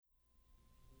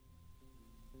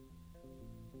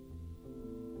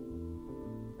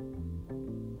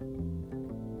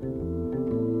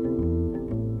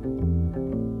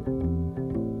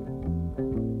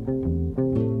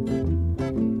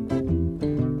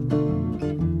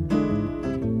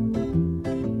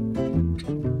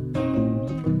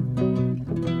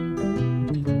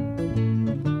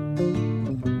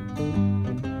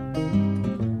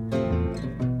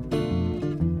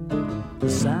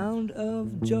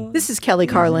This is Kelly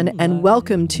Carlin, and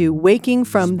welcome to Waking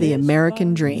from the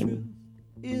American Dream.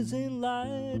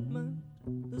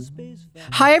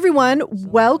 Hi, everyone.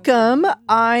 Welcome.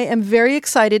 I am very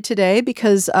excited today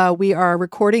because we are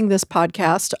recording this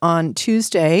podcast on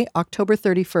Tuesday, October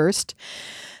 31st.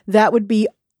 That would be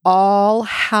All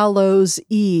Hallows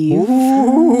Eve.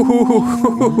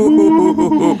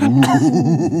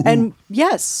 And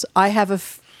yes, I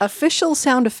have official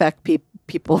sound effects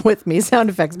people with me.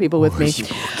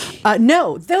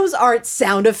 No, those aren't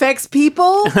sound effects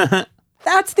people.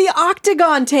 That's the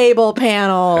Octagon Table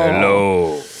panel.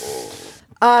 Hello.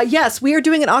 Yes, we are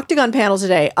doing an Octagon panel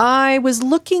today. I was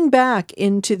looking back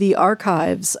into the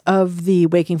archives of the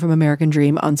Waking from American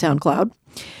Dream on SoundCloud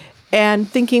and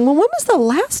thinking, well, when was the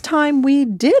last time we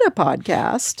did a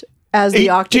podcast as the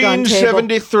Octagon Table?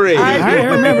 1873. I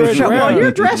remember it well. Well, you're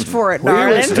dressed for it,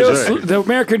 darling. The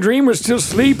American Dream was still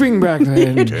sleeping back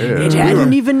then. It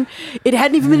hadn't even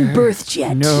been birthed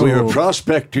yet. No. We were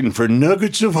prospecting for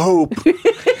nuggets of hope.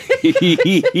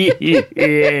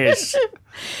 Yes.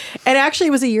 And actually,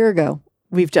 it was a year ago.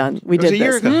 We did a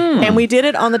year this, ago. and we did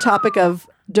it on the topic of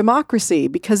democracy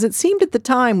because it seemed at the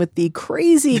time with the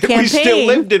crazy campaign. We still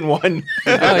lived in one.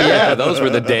 Oh, yeah, those were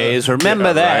the days.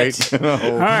 Remember that.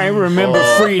 I remember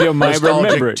freedom. I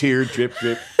remember it. Tear drip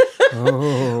drip.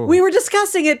 We were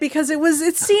discussing it because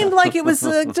it seemed like it was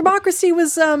democracy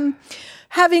was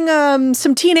having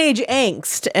some teenage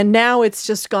angst, and now it's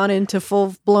just gone into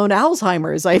full-blown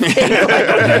Alzheimer's, I think,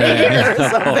 or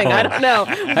something. I don't know.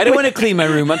 I don't want to clean my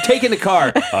room. I'm taking the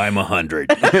car. I'm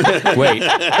 100. Wait.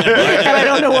 And I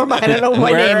don't know where my name is.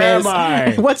 Am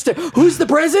I? Who's the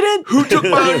president? Who took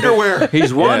my underwear?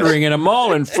 He's wandering in a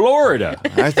mall in Florida.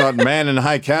 I thought Man in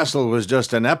High Castle was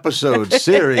just an episode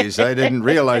series. I didn't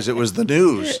realize it was the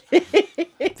news.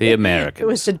 The Americans. It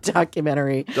was a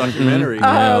documentary.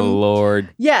 Oh, Lord.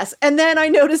 Yes, and then I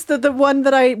noticed that the one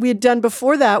that we had done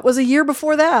before that was a year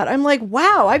before that. I'm like,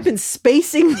 wow, I've been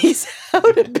spacing these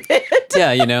out a bit.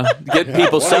 Yeah, get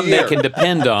people something they can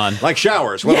depend on. Like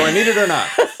showers, whether I need it or not.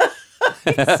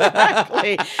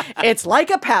 Exactly. It's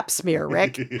like a pap smear,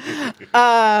 Rick.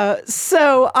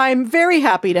 So I'm very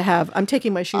happy to have. I'm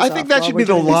taking my shoes off. I think that should be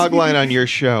the log line on your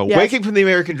show. Yes. Waking from the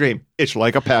American Dream. It's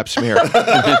like a pap smear.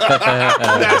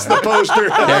 That's the poster.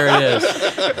 There it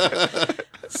is.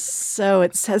 So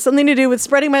it has something to do with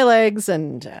spreading my legs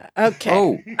and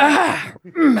okay. Oh.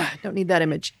 Don't need that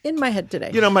image in my head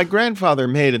today. My grandfather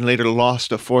made and later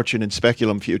lost a fortune in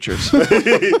speculum futures.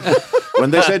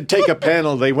 When they said take a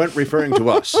panel, they weren't referring to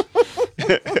us.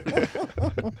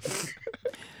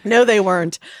 No, they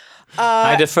weren't.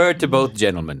 I defer to both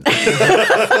gentlemen.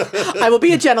 I will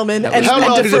be a gentleman and How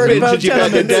long has defer it to been both since you've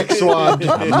had the gentlemen. deck swabbed?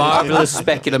 A marvelous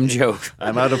speculum joke.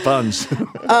 I'm out of puns.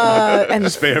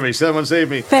 And Spare me. Someone save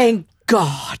me. thank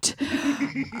God.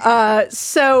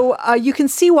 So you can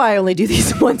see why I only do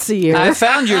these once a year. I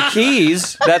found your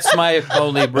keys. That's my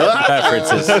only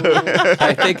references.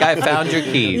 I think I found your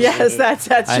keys. Yes, that's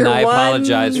And your I one.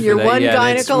 apologize for your that. one Yeah,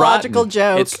 it's gynecological rotten.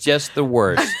 joke. It's just the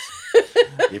worst.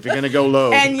 If you're going to go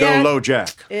low, And go yet- low,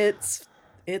 Jack. It's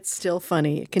still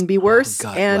funny. It can be worse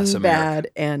God and bless America. bad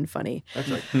and funny. That's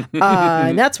right.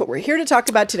 And that's what we're here to talk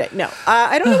about today. No,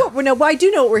 I don't know well, I do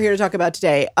know what we're here to talk about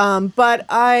today. But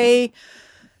I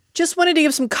just wanted to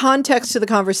give some context to the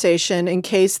conversation in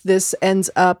case this ends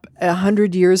up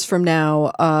 100 years from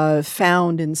now,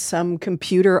 found in some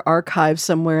computer archive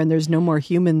somewhere, and there's no more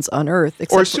humans on Earth.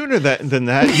 Or sooner than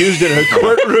that, used in a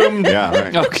courtroom Yeah,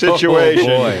 right. situation.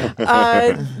 Oh,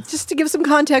 boy. Just to give some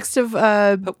context of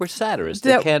But we're satirists.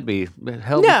 That- They can't be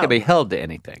held. No. They can't be held to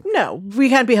anything. no, we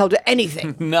can't be held to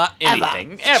anything. Not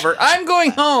anything ever. I'm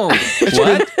going home.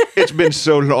 What? It's been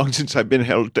so long since I've been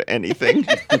held to anything.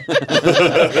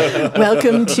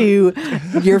 Welcome to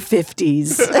your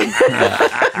 50s.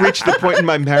 Reached the point in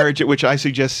my marriage at which I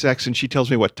suggest sex and she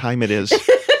tells me what time it is.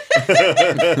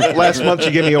 Last month she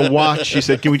gave me a watch. She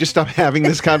said, "Can we just stop having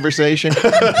this conversation?"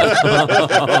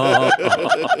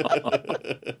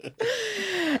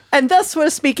 And thus we're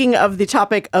speaking of the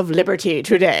topic of liberty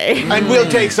today. And we'll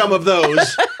take some of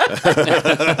those.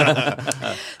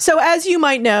 So as you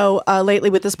might know, lately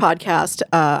with this podcast,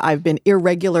 I've been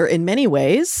irregular in many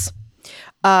ways.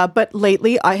 But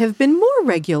lately I have been more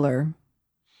regular.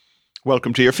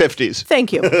 Welcome to your 50s.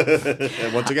 Thank you.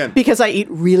 And once again, Because I eat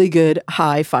really good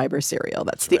high fiber cereal.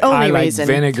 That's the only I like reason.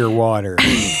 vinegar water.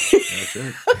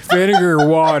 Vinegar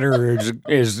water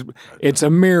is it's a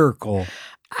miracle.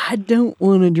 I don't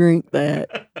want to drink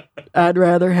that. I'd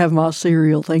rather have my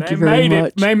cereal. Thank you very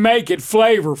much. They make it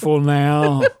flavorful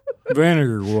now.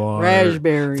 Vinegar water.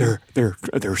 Raspberry.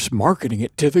 They're marketing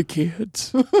it to the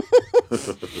kids.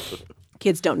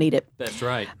 Kids don't need it. That's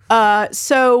right.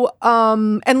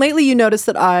 And lately you notice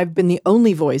that I've been the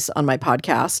only voice on my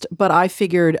podcast, but I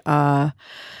figured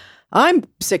I'm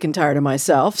sick and tired of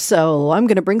myself, so I'm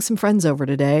going to bring some friends over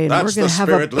today, and That's we're going the to have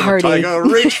spirit, a little party. tiger.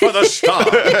 Reach for the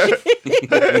stars.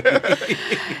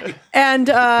 And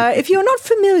if you're not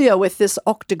familiar with this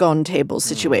octagon table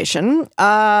situation,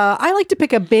 I like to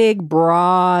pick a big,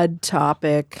 broad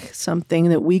topic, something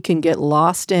that we can get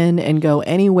lost in and go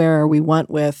anywhere we want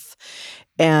with,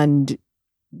 and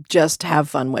just have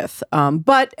fun with.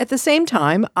 But at the same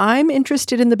time, I'm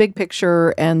interested in the big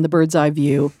picture and the bird's eye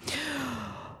view,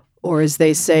 or as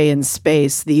they say in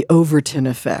space, the Overton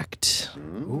effect.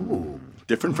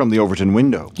 Different from the Overton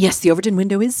window. Yes, the Overton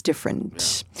window is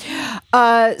different.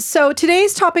 So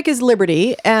today's topic is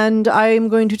liberty, and I'm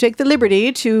going to take the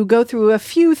liberty to go through a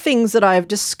few things that I've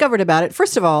discovered about it.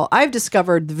 First of all, I've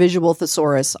discovered the visual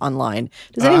thesaurus online.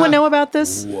 Does anyone know about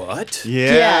this? What?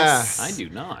 Yeah. Yes. I do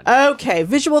not. Okay,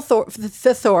 visual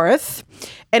thesaurus,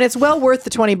 and it's well worth the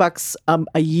 $20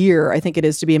 a year, I think it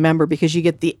is, to be a member, because you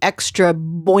get the extra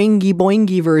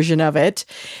boingy version of it.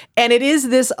 And it is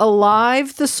this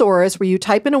alive thesaurus where you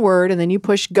type in a word and then you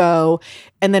push go,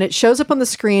 and then it shows up on the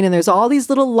screen, and there's all these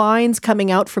little lines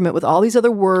coming out from it with all these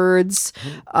other words,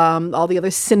 all the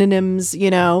other synonyms,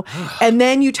 and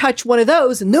then you touch one of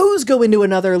those, and those go into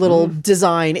another little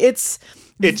design. It's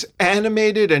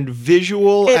animated and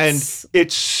visual, and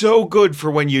it's so good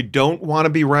for when you don't want to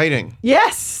be writing.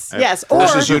 yes.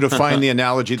 This is you to find the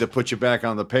analogy that puts you back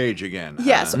on the page again.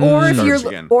 Yes,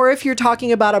 Again. or if you're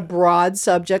talking about a broad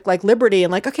subject like liberty,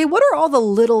 and like, okay, what are all the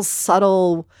little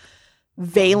subtle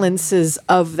valences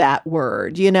of that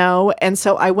word, And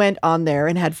so I went on there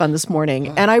and had fun this morning,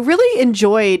 and I really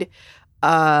enjoyed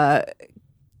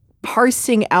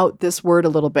parsing out this word a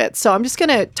little bit. So I'm just going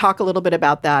to talk a little bit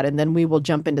about that, and then we will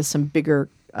jump into some bigger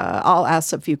I'll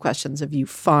ask a few questions of you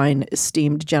fine,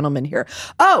 esteemed gentlemen here.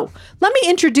 Oh, let me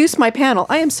introduce my panel.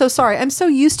 I am so sorry. I'm so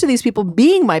used to these people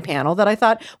being my panel that I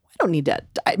thought, I don't need to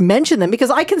mention them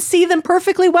because I can see them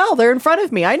perfectly well. They're in front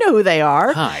of me. I know who they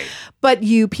are. Hi. But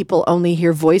you people only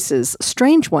hear voices,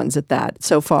 strange ones at that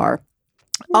so far.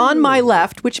 On my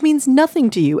left, which means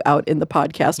nothing to you out in the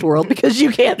podcast world because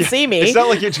you can't see me. It's not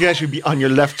like you can actually be on your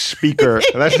left speaker.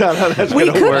 That's not how that's We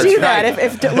going to could work. do that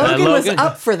if Logan was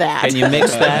up for that. Can you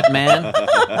mix that, man?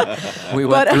 We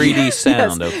want 3D yes,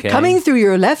 sound, okay? Coming through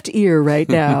your left ear right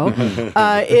now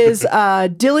is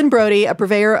Dylan Brody, a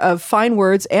purveyor of fine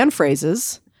words and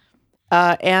phrases,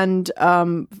 and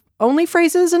only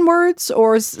phrases and words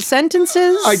or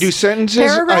sentences? I do sentences.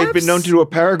 Paragraphs? I've been known to do a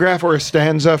paragraph or a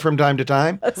stanza from time to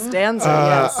time. A stanza,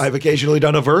 yes. I've occasionally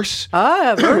done a verse.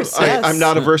 A verse, yes. I'm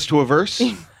not averse to a verse,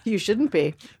 You shouldn't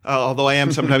be. although I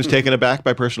am sometimes taken aback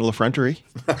by personal effrontery.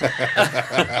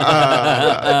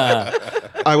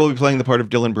 I will be playing the part of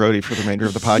Dylan Brody for the remainder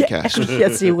of the podcast.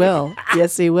 Yes, he will.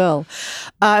 Yes, he will.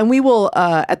 And we will,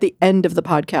 at the end of the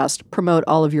podcast, promote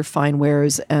all of your fine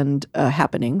wares and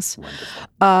happenings.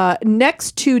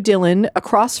 Next to Dylan,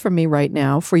 across from me right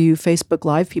now, for you Facebook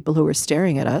Live people who are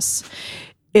staring at us,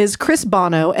 is Chris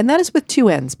Bono, and that is with 2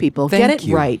 N's, people. Get it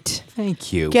you. right.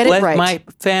 Thank you. Get it right. My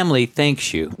family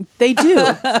thanks you. They do.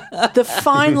 The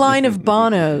fine line of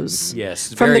Bonos.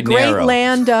 Yes, From very the great narrow.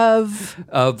 land of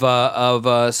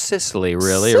Sicily,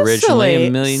 really, Sicily. originally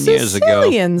a million years ago.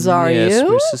 Sicilians, are yes, you?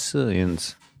 we're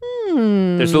Sicilians.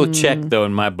 There's a little Czech, though,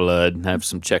 in my blood. I have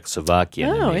some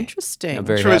Czechoslovakian in Oh, me. interesting. I'm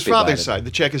very From his happy about father's it. side,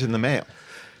 the check is in the mail.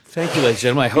 Thank you, ladies and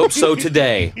gentlemen. I hope so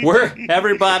today. We're,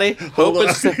 everybody, hope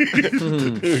it's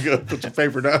Put some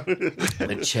paper down.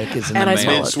 the check is in And the I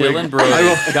mail. swallowed. Dylan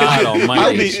Brody, God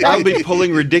almighty. I'll be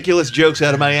pulling ridiculous jokes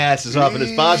out of my ass as often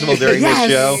as possible during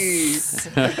this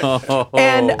show.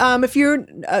 And if you're,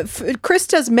 Chris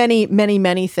does many, many,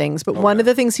 many things, but one of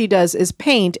the things he does is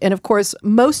paint. And of course,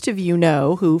 most of you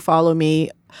know who follow me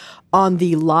on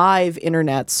the live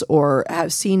internets or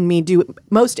have seen me do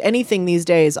most anything these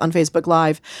days on Facebook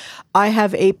Live, I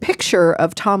have a picture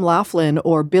of Tom Laughlin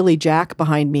or Billy Jack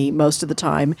behind me most of the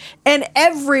time. And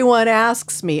everyone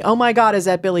asks me, oh my God, is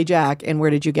that Billy Jack? And where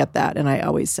did you get that? And I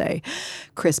always say,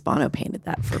 Chris Bono painted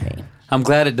that for me. I'm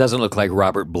glad it doesn't look like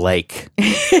Robert Blake.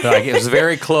 Like, it was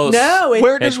very close. No,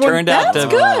 Where It does one- turned out That's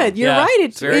to good. You're yeah, right.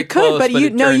 it's very It could, close, but you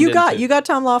it turned you got into-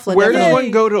 Tom Laughlin. Where does Definitely.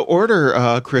 one go to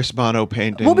order Chris Bono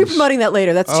paintings? We'll be promoting that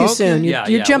later. That's too Okay. soon. Yeah,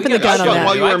 You're yeah, jumping we the gotta- gun on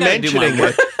While that. you I were gotta do my mentioning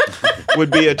work. it, would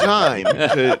be a time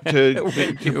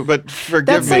to but forgive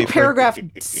That's me. like paragraph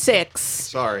 6,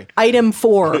 Sorry. item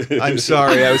 4. I'm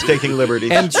sorry. I was taking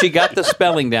liberties. And she got the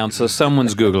spelling down, so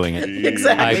someone's Googling it.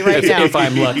 Exactly, I- right if, now. if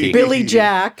I'm lucky. Billy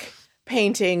Jack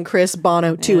painting Chris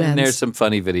Bono two And ends. there's some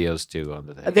funny videos too on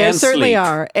the thing. There And certainly sleep.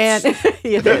 are. And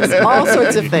yeah, there's all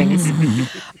sorts of things.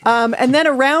 And then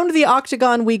around the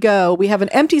octagon we go. We have an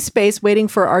empty space waiting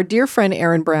for our dear friend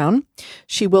Erin Brown.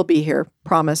 She will be here.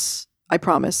 Promise. I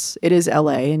promise. It is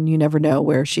LA, and you never know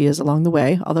where she is along the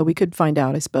way, although we could find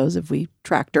out, I suppose, if we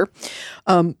tracked her.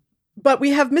 But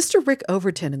we have Mr. Rick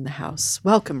Overton in the house.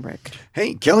 Welcome, Rick.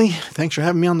 Hey, Kelly, thanks for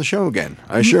having me on the show again.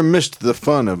 I sure missed the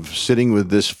fun of sitting with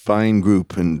this fine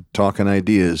group and talking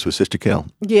ideas with Sister Kel.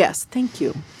 Yes, thank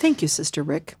you. Thank you, Sister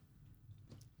Rick.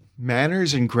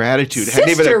 Manners and gratitude hadn't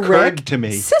Sister even occurred Rick. to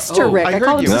me. Sister Rick. I I heard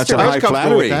call him you. That's Sister a I was Rick. high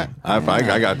comfortable with flattery.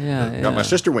 that. I got Yeah. my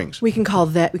sister wings. We can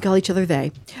call each other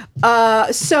they.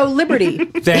 So Liberty.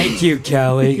 Thank you,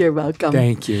 Kelly. You're welcome.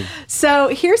 Thank you. So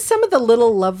here's some of the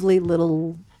lovely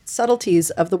little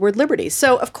subtleties of the word liberty.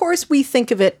 So of course we think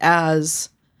of it as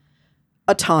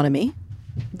autonomy,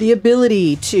 the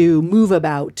ability to move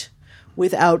about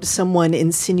without someone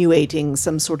insinuating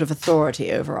some sort of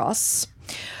authority over us,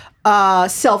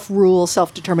 self-rule,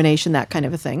 self-determination, that kind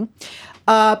of a thing.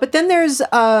 But then there's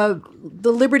the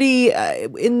liberty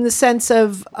in the sense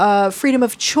of freedom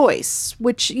of choice,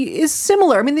 which is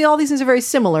similar. I mean, all these things are very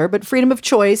similar, but freedom of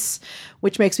choice,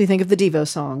 which makes me think of the Devo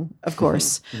song, of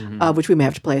course, which we may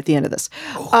have to play at the end of this.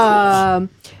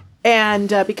 And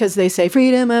because they say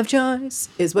freedom of choice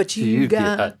is what you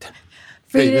got.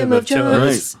 Freedom of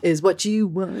choice is what you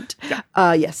want.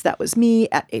 Yes, that was me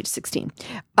at age 16.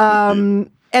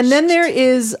 And then there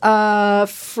is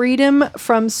freedom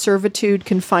from servitude,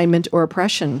 confinement, or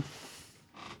oppression.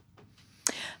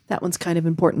 That one's kind of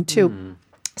important too.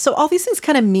 So all these things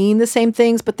kind of mean the same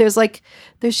things, but there's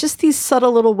just these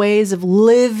subtle little ways of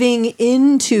living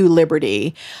into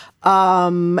liberty.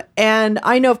 And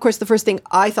I know, of course, the first thing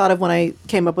I thought of when I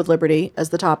came up with liberty as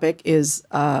the topic is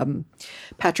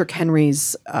Patrick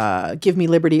Henry's "Give Me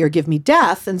Liberty or Give Me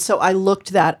Death," and so I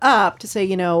looked that up to say,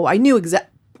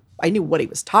 I knew what he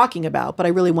was talking about, but I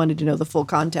really wanted to know the full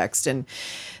context. And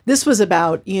this was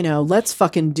about, let's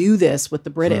fucking do this with the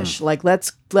British. Like,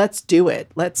 let's do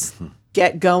it. Let's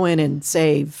get going and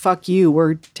say, fuck you,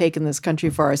 we're taking this country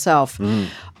for ourselves.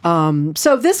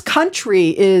 So this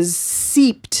country is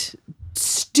steeped,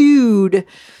 stewed,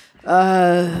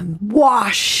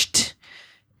 washed,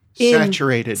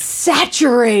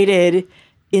 saturated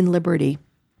in liberty.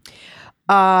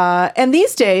 And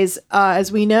these days,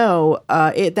 as we know,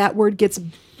 that word gets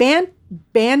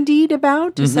bandied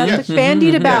about. Is that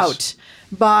bandied about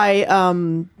by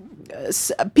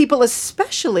people,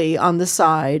 especially on the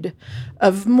side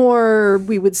of more,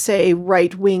 we would say,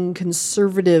 right-wing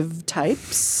conservative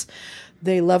types.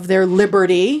 They love their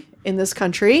liberty in this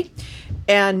country.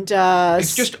 And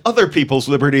It's just other people's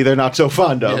liberty they're not so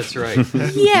fond of. That's right.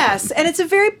 yes, and it's a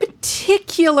very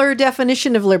particular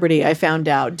definition of liberty, I found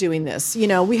out doing this.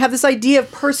 We have this idea of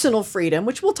personal freedom,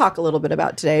 which we'll talk a little bit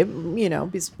about today,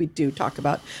 because we do talk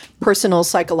about personal,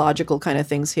 psychological kind of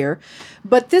things here.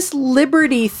 But this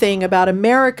liberty thing about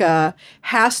America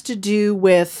has to do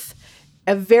with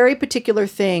a very particular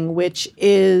thing, which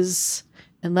is,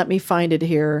 and let me find it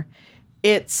here,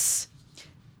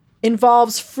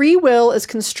 involves free will as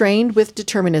constrained with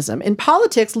determinism. In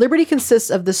politics, liberty consists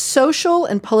of the social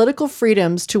and political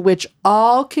freedoms to which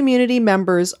all community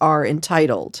members are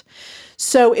entitled.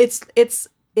 So it's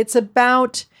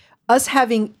about us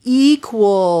having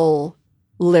equal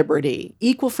liberty,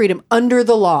 equal freedom under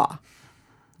the law.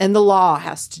 And the law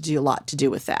has to do a lot to do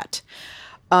with that.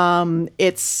 And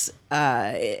it's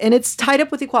tied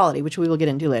up with equality, which we will get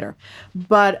into later.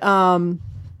 But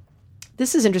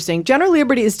this is interesting. General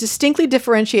liberty is distinctly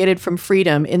differentiated from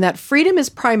freedom in that freedom is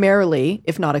primarily,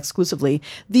 if not exclusively,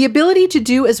 the ability to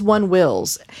do as one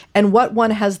wills and what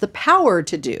one has the power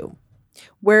to do.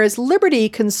 Whereas liberty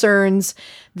concerns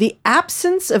the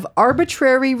absence of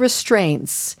arbitrary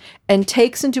restraints and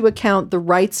takes into account the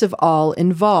rights of all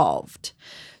involved.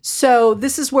 So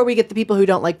this is where we get the people who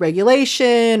don't like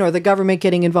regulation or the government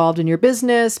getting involved in your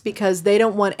business because they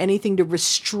don't want anything to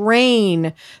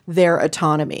restrain their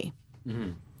autonomy.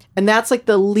 Mm-hmm. And that's like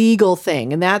the legal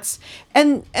thing. And that's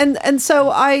and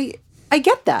so I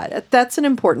get that. That's an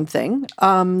important thing.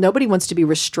 Nobody wants to be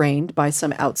restrained by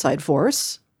some outside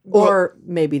force. Or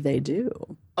maybe they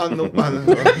do. Every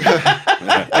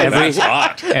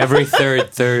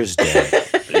third Thursday.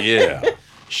 Yeah.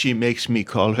 She makes me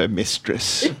call her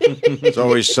mistress. It's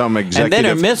always some executive. And then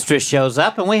her mistress shows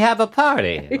up and we have a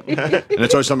party. And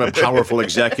it's always some powerful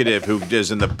executive who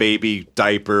is in the baby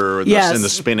diaper or Yes. in the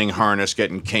spinning harness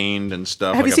getting caned and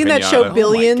stuff. Have like you seen that piñata. show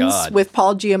Billions God. with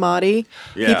Paul Giamatti?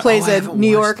 Yeah. He plays I a haven't New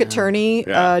watched York that. attorney,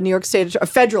 Yeah. a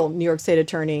federal New York State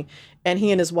attorney and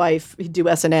he and his wife do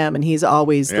S&M, and he's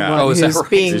always the Yeah. one Oh, is that who's right?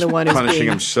 being He's the one who's punishing being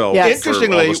himself. Yes. for all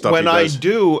Interestingly, the stuff when he I does.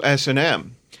 do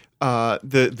S&M,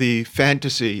 the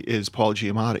fantasy is Paul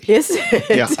Giamatti. Is it?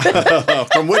 Yeah.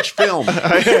 From which film?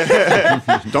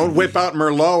 Don't whip out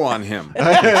Merlot on him.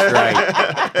 That's right.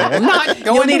 Well, not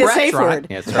going You'll need to a safe restaurant.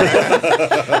 word. That's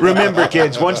right. Remember,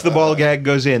 kids, once the ball gag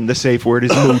goes in, the safe word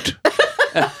is moot.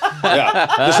 Yeah.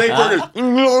 The safe word is.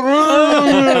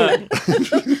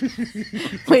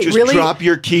 Wait, Just really? drop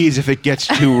your keys if it gets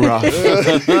too rough.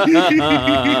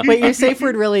 Wait, your safe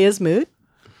word really is moot?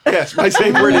 Yes, my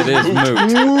safe word It is is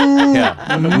moot.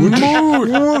 Yeah.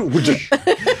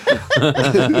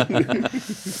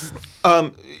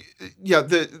 yeah,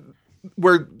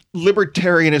 where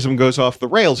libertarianism goes off the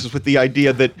rails is with the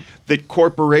idea that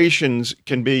corporations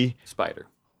can be Spider.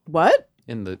 What?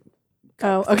 In the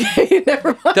Oh, okay.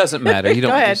 Never mind. doesn't matter. You don't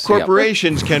Go ahead. just- yeah.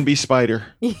 corporations can be spider,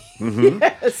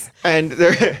 Yes. and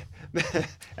they're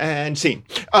and scene.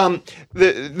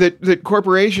 The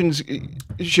corporations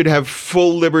should have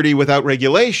full liberty without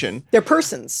regulation. They're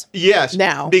persons. Yes,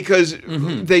 Now. because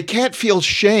they can't feel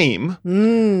shame,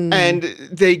 and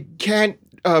they can't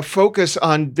focus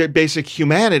on their basic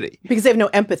humanity. Because they have no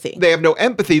empathy. They have no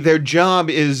empathy. Their job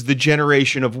is the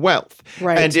generation of wealth.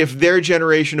 Right. And if their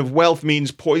generation of wealth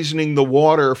means poisoning the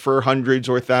water for hundreds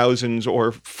or thousands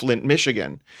or Flint,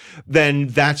 Michigan, then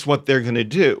that's what they're going to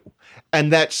do.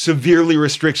 And that severely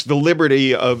restricts the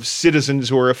liberty of citizens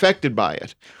who are affected by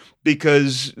it.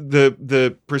 Because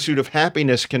the pursuit of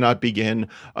happiness cannot begin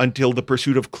until the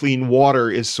pursuit of clean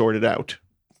water is sorted out.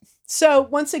 So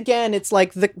once again, it's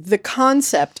like the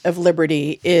concept of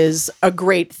liberty is a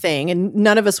great thing, and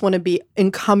none of us want to be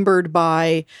encumbered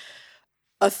by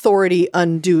authority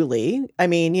unduly. I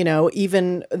mean,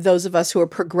 even those of us who are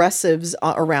progressives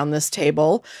around this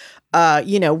table,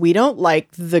 we don't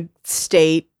like the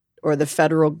state or the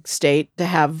federal state to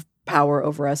have power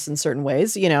over us in certain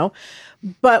ways,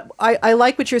 But I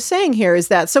like what you're saying here is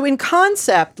that, so in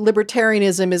concept,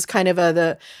 libertarianism is kind of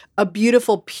a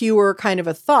beautiful, pure kind of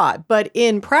a thought. But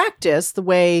in practice, the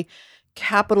way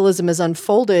capitalism has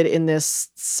unfolded in this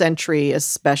century,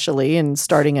 especially, and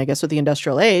starting, I guess, with the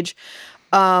industrial age,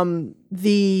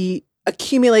 the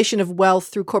accumulation of wealth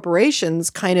through corporations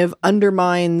kind of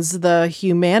undermines the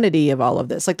humanity of all of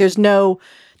this. Like there's no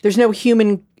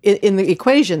human in the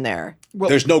equation there.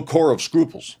 There's no core of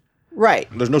scruples. Right.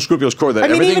 There's no scrupulous core. That I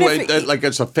mean, everything even if like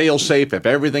it's a fail safe. If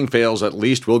everything fails, at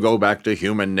least we'll go back to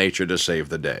human nature to save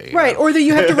the day. Right. Or that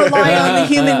you have to rely on the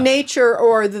human nature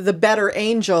or the better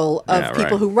angel of Yeah, people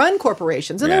right. who run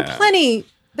corporations. And there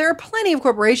are plenty of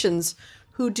corporations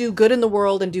who do good in the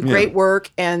world and do great work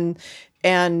and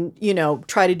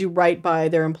try to do right by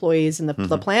their employees and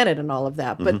the planet and all of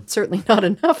that, but certainly not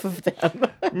enough of them.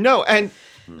 No, and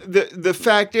the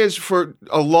fact is, for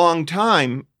a long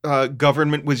time,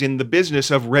 government was in the business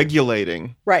of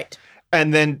regulating. Right.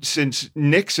 And then since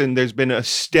Nixon, there's been a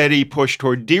steady push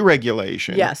toward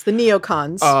deregulation. Yes, the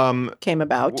neocons came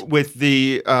about. With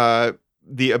the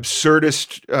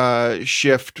absurdist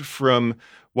shift from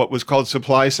what was called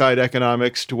supply-side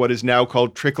economics to what is now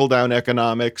called trickle-down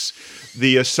economics,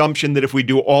 the assumption that if we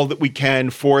do all that we can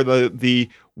for the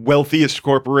wealthiest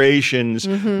corporations,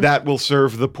 that will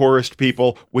serve the poorest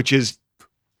people, which is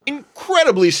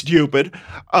incredibly stupid,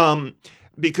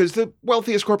 because the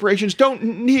wealthiest corporations don't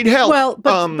need help. Well,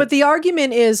 but the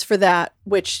argument is for that,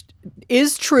 which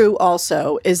is true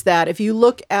also, is that if you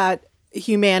look at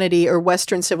humanity or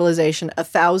Western civilization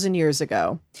 1,000 years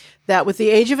ago, that with the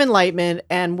Age of Enlightenment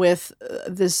and with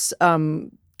this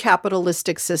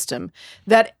capitalistic system,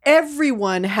 that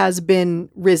everyone has been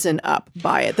risen up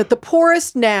by it. That the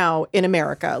poorest now in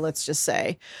America, let's just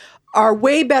say, are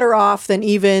way better off than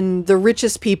even the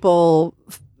richest people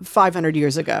 500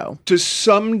 years ago. To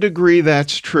some degree,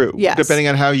 that's true. Yes. Depending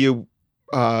on how you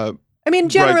I mean,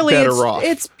 generally, better off.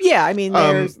 it's yeah. I mean,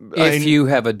 there's If you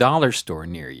have a dollar store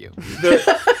near you,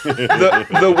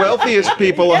 the wealthiest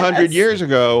people 100 years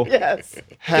ago yes,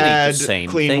 had the same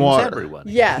clean things water. everyone.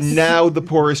 yes, Now the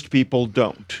poorest people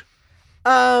don't.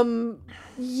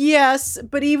 yes,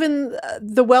 but even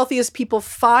the wealthiest people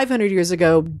 500 years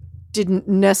ago didn't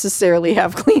necessarily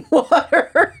have clean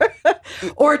water,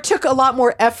 or it took a lot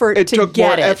more effort It to took get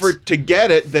more it. effort to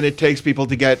get it than it takes people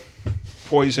to get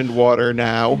poisoned water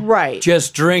now. Right.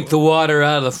 Just drink the water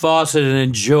out of the faucet and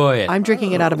enjoy it. I'm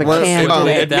drinking it out of a Well, can.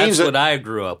 it That's means that- what I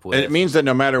grew up with. It means that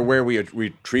no matter where we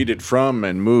retreated from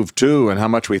and moved to and how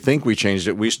much we think we changed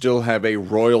it, we still have a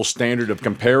royal standard of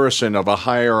comparison of a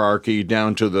hierarchy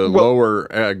down to the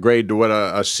lower grade to what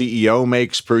a CEO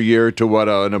makes per year to what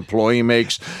an employee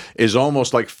makes is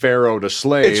almost like pharaoh to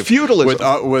slave. It's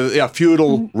feudalism. With a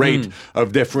feudal rate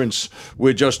of difference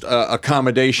with just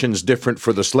accommodations different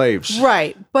for the slaves.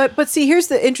 Right. But see, here's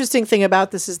the interesting thing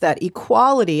about this is that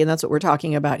equality, and that's what we're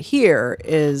talking about here,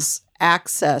 is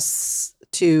access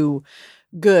to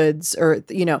goods, or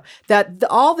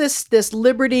all this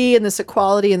liberty and this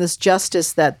equality and this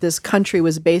justice that this country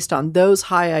was based on, those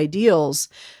high ideals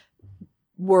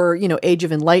were, Age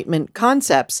of Enlightenment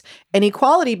concepts. And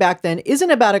equality back then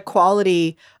isn't about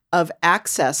equality of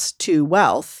access to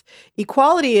wealth.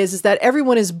 Equality is that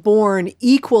everyone is born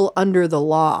equal under the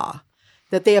law,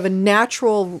 that they have a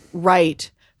natural right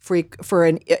for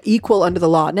an equal under the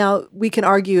law. Now, we can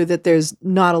argue that there's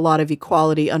not a lot of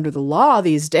equality under the law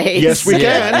these days. Yes, we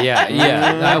can. Yeah,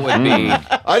 that would be.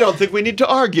 I don't think we need to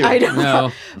argue. I don't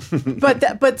No.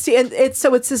 but see, and it's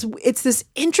this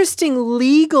interesting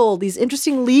legal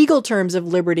terms of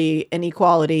liberty and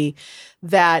equality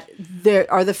that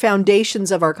there are the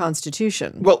foundations of our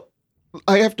Constitution. Well,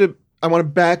 I want to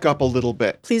back up a little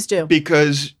bit. Please do.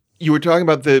 Because you were talking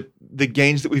about the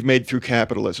gains that we've made through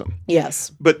capitalism.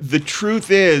 Yes. But the truth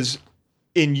is,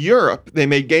 in Europe, they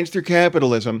made gains through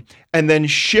capitalism and then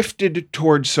shifted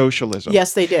towards socialism.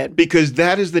 Yes, they did. Because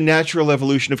that is the natural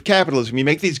evolution of capitalism. You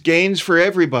make these gains for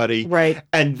everybody. Right.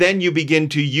 And then you begin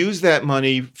to use that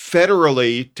money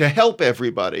federally to help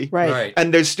everybody. Right.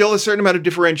 And there's still a certain amount of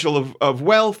differential of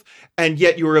wealth, and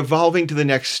yet you're evolving to the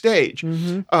next stage.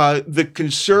 The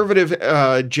conservative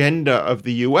agenda of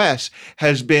the U.S.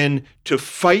 has been to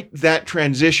fight that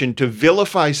transition, to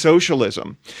vilify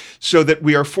socialism, so that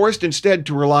we are forced instead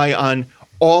to rely on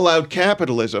all-out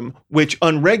capitalism, which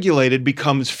unregulated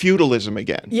becomes feudalism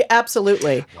again. Yeah,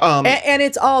 absolutely. And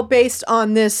it's all based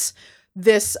on this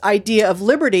idea of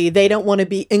liberty. They don't want to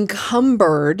be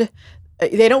encumbered.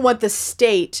 They don't want the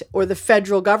state or the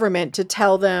federal government to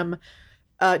tell them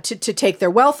to take their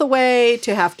wealth away,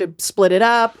 to have to split it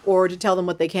up, or to tell them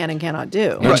what they can and cannot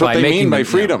do. That's what By they mean making by them-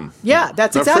 freedom. Yeah,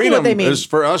 that's The exactly what they freedom mean. is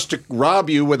for us to rob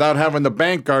you without having the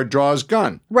bank guard draw his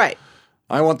gun. Right.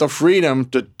 I want the freedom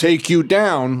to take you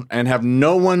down and have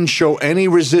no one show any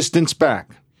resistance back.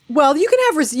 Well, you can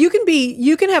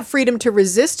have freedom to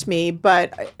resist me,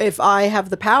 but if I have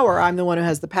the power, I'm the one who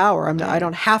has the power. I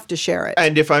don't have to share it.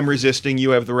 And if I'm resisting, you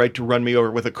have the right to run me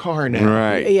over with a car now.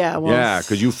 Right. Yeah, well- yeah,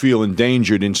 because you feel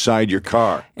endangered inside your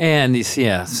car. And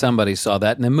somebody saw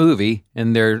that in a movie,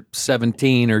 and they're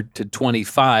 17 or to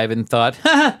 25, and thought,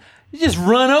 "Ha, you just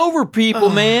run over people,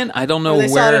 man." I don't know Or they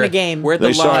where saw it in a game. where the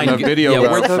They saw line. it in a video.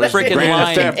 where the freaking Grand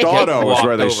line. Theft gets Auto is walked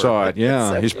where they over. saw it.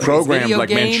 Yeah, he's programmed Video like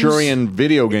games. Manchurian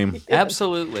video game.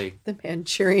 Absolutely. The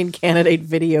Manchurian Candidate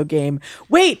video game.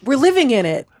 Wait, we're living in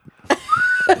it.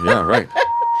 Yeah, right.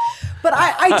 But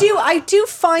I do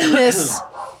find this.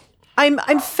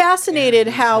 I'm fascinated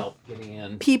how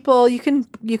people. You can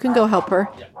go help her.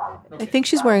 I think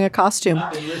she's wearing a costume.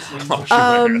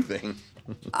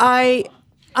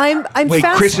 I'm Wait,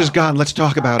 Chris is gone. Let's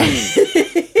talk about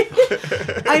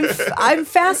it. I'm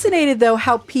fascinated though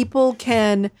how people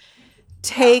can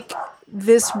take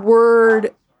this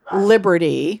word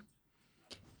liberty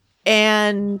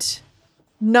and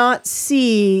not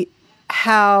see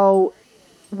how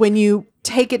when you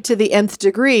take it to the nth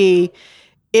degree,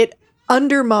 it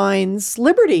undermines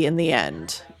liberty in the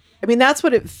end. I mean, that's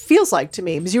what it feels like to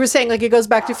me. Because you were saying, like, it goes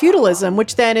back to feudalism,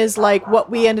 which then is like what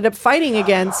we ended up fighting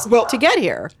against to get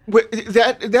here.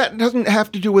 That doesn't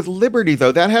have to do with liberty,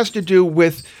 though. That has to do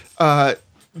with the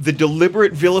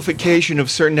deliberate vilification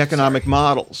of certain economic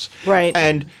models. Right.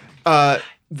 And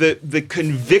the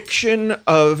conviction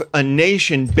of a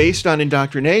nation based on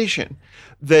indoctrination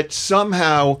that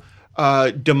somehow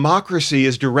democracy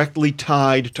is directly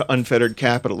tied to unfettered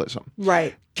capitalism.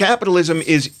 Right. Capitalism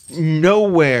is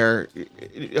nowhere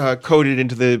coded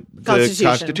into the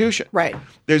Constitution. Right.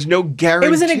 There's no guarantee.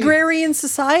 It was an agrarian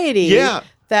society. Yeah.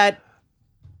 That,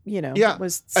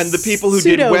 was and the people who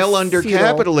did well under pseudo-feudal.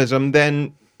 capitalism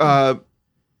then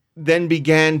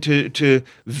began to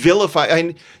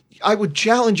vilify. I would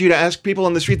challenge you to ask people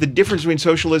on the street the difference between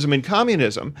socialism and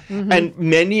communism, and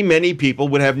many, many people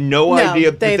would have no idea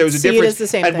that they there was a see it difference, as the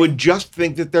same and thing. would just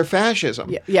think that they're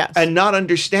fascism, yes. and not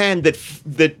understand that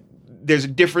there's a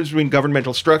difference between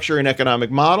governmental structure and economic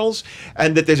models,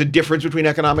 and that there's a difference between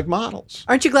economic models.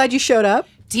 Aren't you glad you showed up?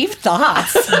 Deep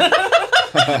thoughts.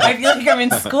 I feel like I'm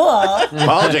in school.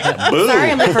 Politics. Boo.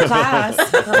 Sorry, I'm late for class,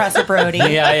 Professor Brody.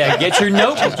 Yeah. Get your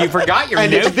notebook. You forgot your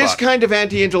And notebook. it's this kind of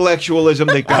anti-intellectualism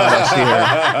that got us here.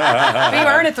 But you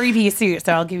are in a three-piece suit,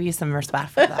 so I'll give you some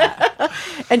respect for that.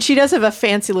 And she does have a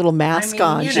fancy little mask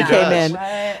on. you She know. came in.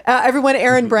 What? Everyone,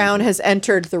 Erin Brown has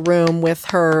entered the room with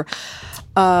her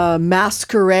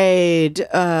masquerade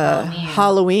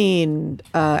Halloween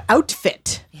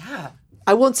outfit. Yeah.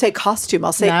 I won't say costume.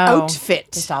 I'll say No, outfit.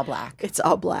 It's all black. It's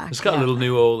all black. It's got a little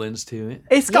New Orleans to it.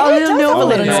 It's got Yeah, a it little does have a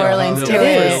little New New Orleans. Orleans Little to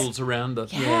it. frills around the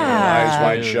Yeah. Eyes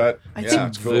wide shut. think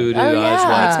It's cool. Voodoo, Oh, eyes yeah.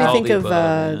 wide. Makes me all think the of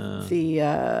above,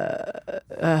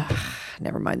 yeah.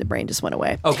 never mind, the brain just went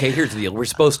away. Okay, here's the deal. We're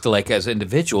supposed to, like, as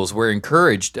individuals, we're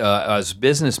encouraged as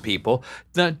business people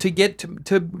to get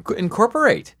to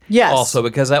incorporate. Yes. Also,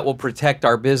 because that will protect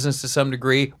our business to some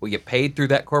degree. We get paid through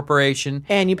that corporation.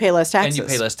 And you pay less taxes. And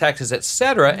you pay less taxes, et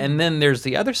cetera. And then there's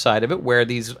the other side of it where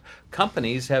these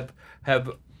companies have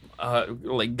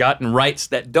like gotten rights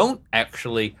that don't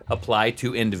actually apply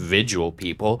to individual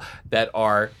people, that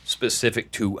are specific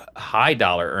to high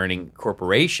dollar earning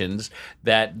corporations,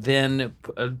 that then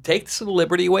takes the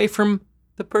liberty away from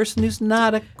the person who's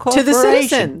not a corporation.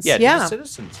 citizens, Yeah, to yeah. the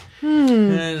citizens.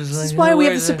 This is why we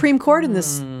have the Supreme Court in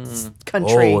this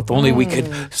country. Oh, if only we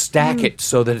could stack it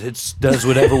so that it does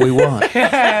whatever we want.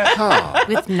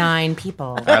 With 9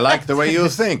 people. I like the way you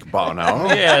think, Bono.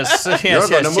 Yes, yes, You're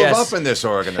going to yes, move yes. up in this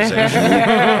organization.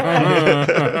 You're going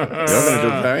to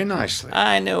do very nicely.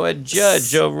 I know a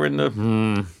judge over in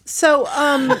the. So,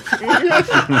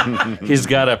 He's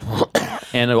got a,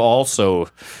 and also.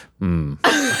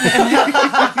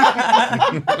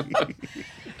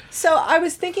 so I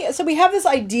was thinking. So we have this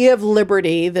idea of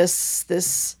liberty,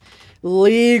 this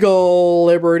legal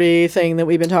liberty thing that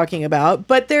we've been talking about,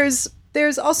 but there's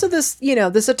also this,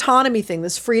 this autonomy thing,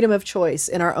 this freedom of choice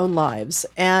in our own lives,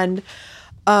 and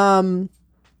I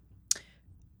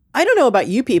don't know about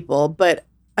you people, but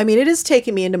I mean, it has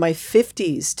taken me into my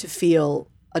 50s to feel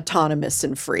autonomous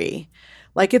and free.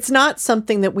 Like, it's not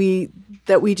something that we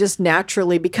just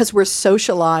naturally, because we're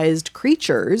socialized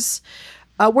creatures,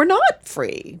 we're not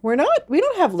free. We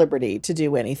don't have liberty to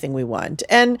do anything we want.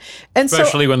 And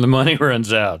Especially when the money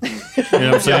runs out. You know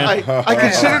what I'm saying? I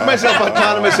considered myself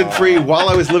autonomous and free while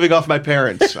I was living off my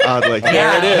parents, oddly.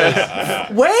 There it is.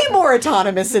 so way more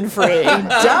autonomous and free.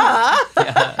 Duh.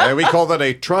 We call that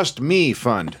a trust me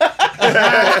fund.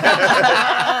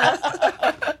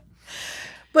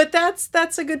 But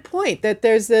that's a good point, that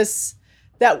there's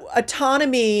that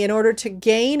autonomy. In order to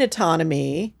gain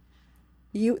autonomy,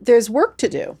 there's work to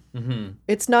do. Mm-hmm.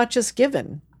 It's not just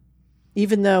given,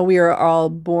 even though we are all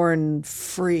born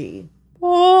free.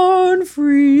 Born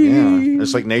free. Yeah.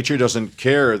 It's like nature doesn't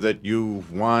care that you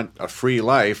want a free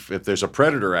life. If there's a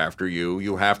predator after you,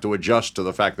 you have to adjust to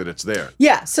the fact that it's there.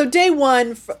 Yeah. So day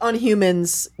one on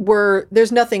humans,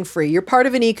 there's nothing free. You're part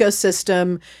of an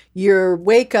ecosystem. You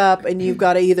wake up and you've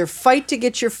got to either fight to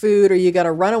get your food, or you got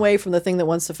to run away from the thing that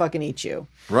wants to fucking eat you.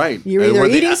 Right. You're either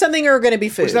eating something or going to be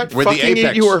food. Was that With the fucking eat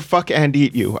apex. you or fuck and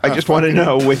eat you? I just want to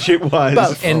know which it was.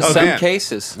 Both. In Oh, some man.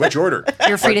 cases. Which order?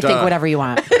 You're free to think whatever you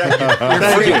want.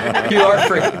 You're free. You are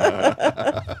free.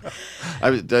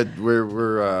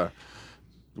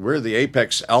 We're the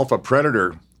apex alpha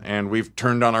predator, and we've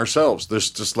turned on ourselves. There's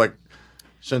just like,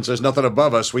 since there's nothing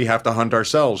above us, we have to hunt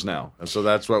ourselves now. And so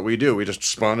that's what we do. We just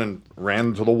spun and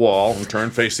ran to the wall and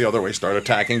turned face the other way, start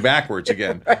attacking backwards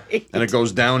again. Right. And it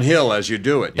goes downhill as you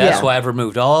do it. That's Yeah. why I've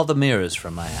removed all the mirrors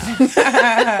from my house.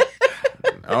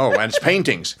 Oh, and it's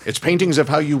paintings. It's paintings of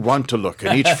how you want to look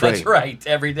in each frame. That's right.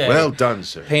 Every day. Well done,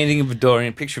 sir. Painting of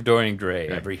picture of Dorian Gray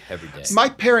every day. My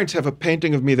parents have a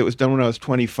painting of me that was done when I was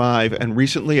 25, and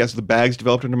recently, as the bags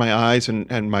developed under my eyes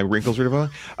and my wrinkles were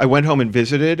developing, I went home and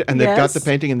visited, and they've got Yes. the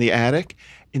painting in the attic.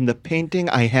 In the painting,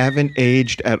 I haven't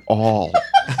aged at all.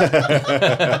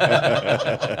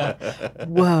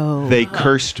 Whoa. They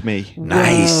cursed me. Whoa,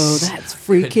 that's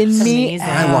freaking me Amazing.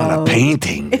 out.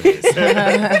 painting.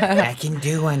 I can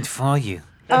do one for you.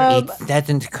 It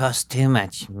doesn't cost too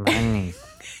much money.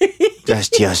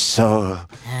 Just your soul. Is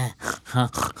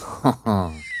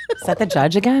that the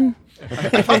judge again?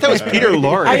 I thought that was Peter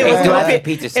Lorre. It was Do a I little have bit-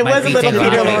 Peter- it my was a little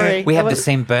Peter Lorre. Lorre. We It have the was-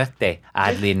 same birthday,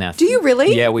 oddly enough. Do you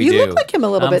really? Yeah, we do. You look like him a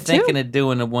little I'm bit, too. thinking of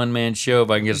doing a one-man show if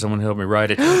I can get someone to help me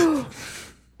write it.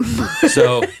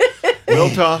 So We'll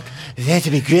talk.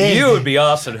 That'd be great. you would be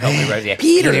awesome to help me write it.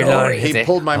 Peter Lorre. He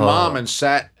pulled my mom and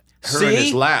sat her in his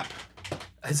See? lap.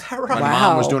 Is that right? My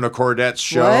mom was doing a Cordettes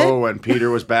show, and Peter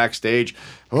was backstage.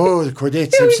 Oh, the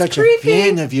Cordettes! I'm was such creepy. a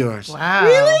fan of yours. Wow.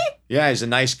 Really? Yeah, he's a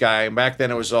nice guy. And back then,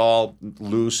 it was all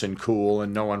loose and cool,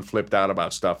 and no one flipped out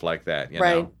about stuff like that. You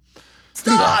Right. know?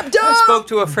 Stop! I spoke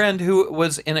to a friend who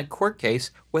was in a court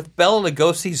case with Bela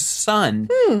Lugosi's son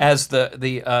as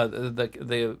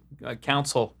the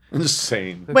counsel.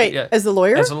 Insane. Wait, Yeah. as the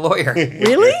lawyer? As a lawyer.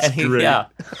 Really? And he, yeah.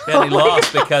 And he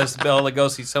lost because Bela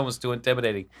Lugosi's son was too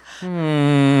intimidating. He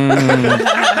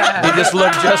just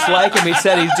looked just like him. He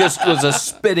said he just was a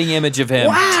spitting image of him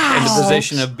in the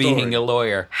position of being a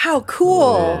lawyer. How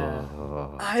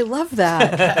cool. I love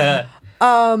that.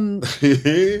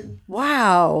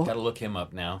 Wow. Got to look him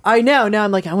up now. I know. Now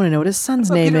I'm like, I want to know what his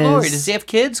son's Oh, name Peter Lorre, does is. he have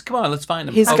kids? Come on, let's find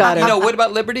him. He's got it. You know, what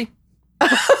about Liberty?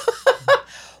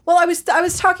 Well, I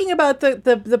was talking about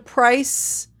the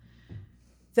price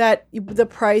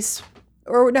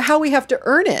or how we have to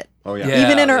earn it. Oh yeah. Yeah.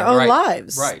 Even in our own right,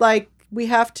 lives. right. Like we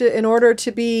have to, in order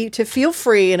to feel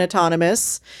free and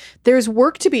autonomous, there's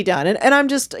work to be done. And I'm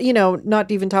just,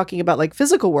 not even talking about like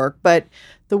physical work, but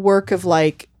the work of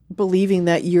like believing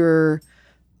that you're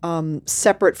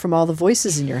separate from all the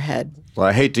voices in your head. Well,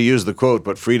 I hate to use the quote,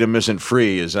 but freedom isn't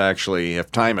free is actually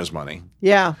if time is money.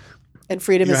 Yeah. And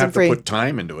freedom You isn't have free. to put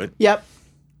time into it. Yep.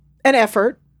 And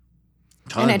effort.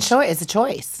 And Tons. it's a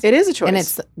choice. It is a choice. And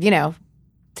it's,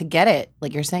 to get it,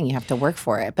 like you're saying, you have to work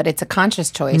for it. But it's a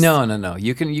conscious choice. No.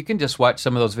 You can just watch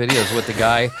some of those videos with the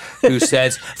guy who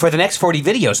says, for the next 40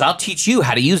 videos, I'll teach you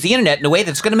how to use the internet in a way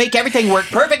that's going to make everything work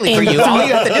perfectly for you. All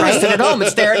you have to do is sit at home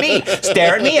and stare at me.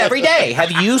 Stare at me every day.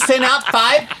 Have you sent out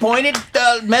 5 pointed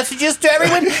messages to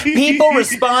everyone? People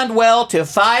respond well to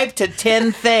 5 to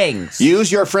 10 things. Use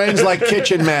your friends like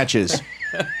kitchen matches.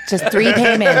 Just 3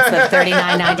 payments of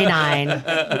 $39.99.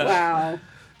 wow.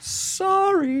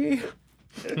 Sorry.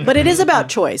 But it is about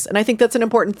choice, and I think that's an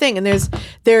important thing. And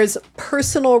there's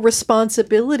personal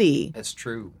responsibility That's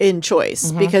true. in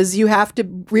choice because you have to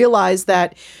realize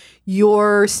that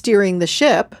you're steering the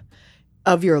ship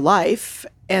of your life,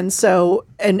 and so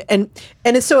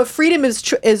so if freedom is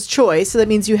choice, so that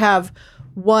means you have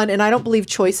one. And I don't believe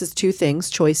choice is 2 things.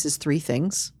 Choice is 3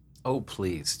 things. Oh,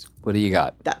 please. What do you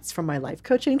got? That's from my life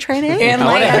coaching training. And I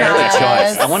want to hear the Yes.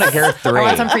 choice. I want to hear 3. I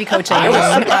want some free coaching on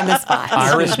the spot.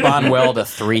 I respond well to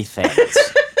 3 things.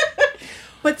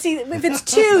 But see, if it's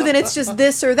 2, then it's just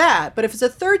this or that. But if it's a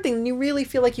 3rd thing, then you really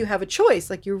feel like you have a choice.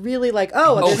 Like you're really like,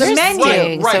 there's There's a menu.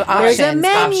 right, right. So There's a options,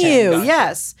 menu. options.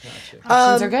 Yes.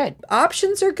 Options are good.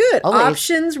 Options are good. Always.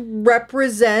 Options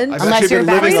represent. I've Unless actually you're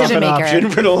been a bad living off an decision maker. option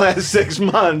for the last 6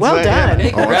 months. Well done. Hey,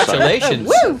 congratulations.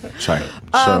 Woo! Sorry.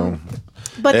 So,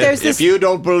 But there's if this. you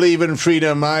don't believe in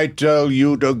freedom, I tell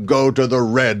you to go to the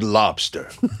Red Lobster.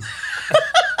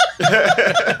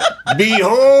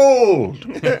 Behold!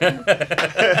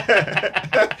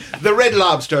 The Red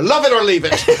Lobster. Love it or leave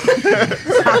it.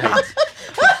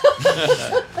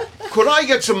 Could I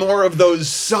get some more of those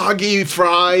soggy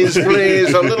fries,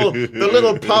 please? The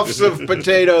little puffs of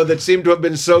potato that seem to have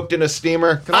been soaked in a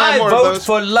steamer. Can I have I more vote of those?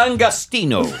 for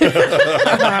Langostino.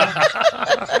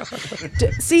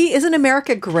 See, isn't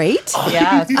America great?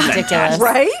 Yeah, it's ridiculous.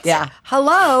 Right? Yeah.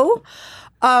 Hello.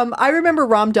 I remember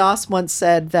Ram Dass once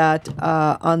said that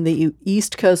on the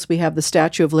East Coast we have the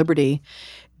Statue of Liberty.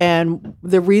 And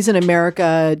the reason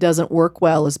America doesn't work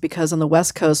well is because on the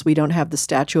West Coast we don't have the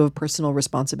statue of personal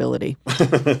responsibility.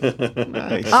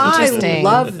 Nice. I Interesting.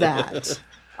 love that.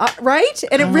 Right?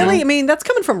 And it really, I mean, that's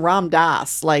coming from Ram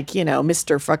Dass, like,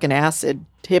 Mr. fucking acid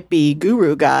hippie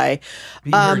guru guy.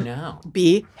 Be here now.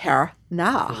 Be here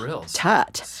now. For reals.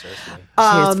 Tut. Seriously.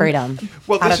 Here's freedom.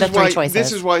 Well, Out of the 3 choices.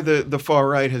 this is why the far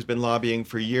right has been lobbying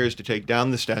for years to take down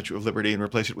the Statue of Liberty and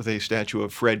replace it with a statue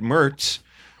of Fred Mertz,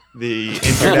 the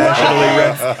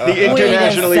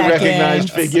internationally second. recognized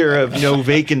figure of no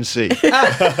vacancy.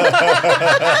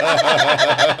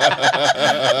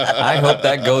 I hope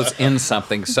that goes in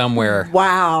something somewhere.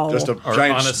 Wow. Just a Or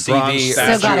giant on a bronze CD.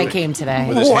 statue So glad I came today.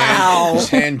 with his Wow. his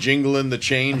hand jingling the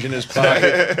change in his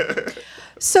pocket.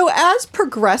 So, as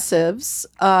progressives,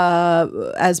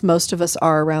 as most of us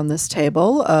are around this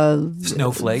table,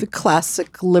 Snowflake. the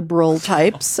classic liberal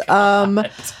types,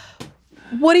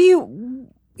 what do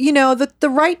the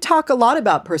right talk a lot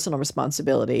about personal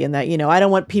responsibility and that, I don't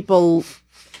want people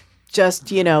just,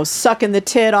 sucking the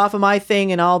tit off of my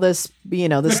thing and all this,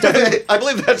 this stuff. I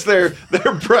believe that's their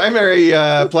primary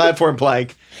platform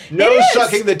plank. No It is.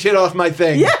 sucking the tit off my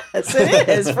thing. Yes, it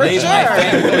is, for Leave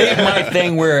my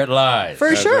thing where it lies.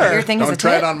 For sure. Your thing is Don't a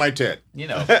tread tit? on my tit.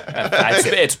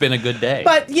 It's been a good day.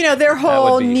 But, their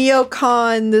whole be-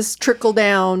 neocon, this trickle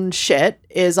down shit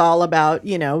is all about,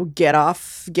 get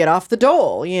off the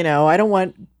dole. I don't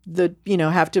want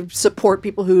have to support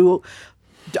people who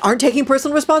aren't taking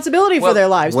personal responsibility for Well- their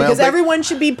lives well, because they- everyone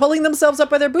should be pulling themselves up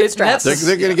by their bootstraps.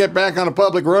 They're going to get back on a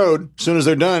public road. As soon as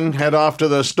they're done, head off to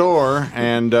the store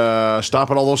and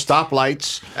stop at all those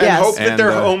stoplights. And Yes. hope that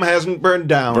their And, home hasn't burned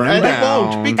down. Burn and down. it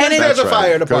won't, because And there's a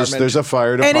fire Because department. there's a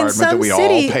fire And in department that some we all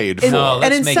paid in, for. No, and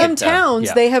let's in make some it, towns,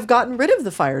 yeah. they have gotten rid of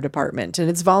the fire department, and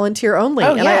it's volunteer only.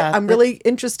 Oh, and yeah. I'm really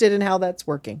interested in how that's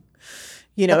working.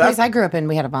 You The know, place I grew up in,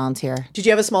 we had a volunteer. did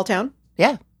you have a small town?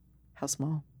 Yeah. How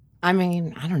small? I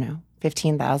mean, I don't know,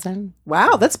 15,000.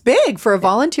 Wow, that's big for a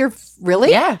volunteer. Really?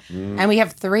 Yeah. And we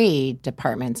have 3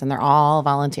 departments, and they're all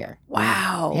volunteer.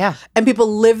 Wow. Yeah. And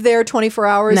people live there 24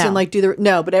 hours No. and like do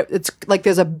but it's like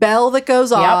there's a bell that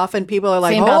goes off, and people are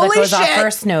like, Same bell "Holy that goes shit!" off for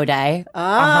a snow day.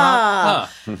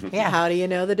 Ah. Yeah. How do you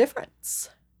know the difference?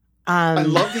 I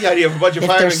love the idea of a bunch of If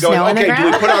firemen there's going, snow in the okay, do we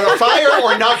ground? put out a fire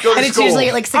or not go to And it's school? usually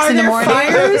at like 6 Are in the there morning.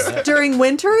 fires during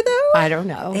winter though? I don't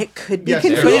know. It could be Yes,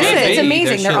 there confusing. is. It's There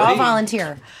amazing. should They're all be.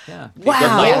 volunteer. Yeah. Wow.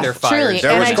 People light Yeah, their fires. Truly.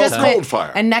 There and was I called just cold went,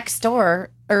 fire. and next door,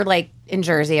 or like in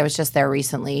Jersey, I was just there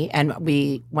recently, and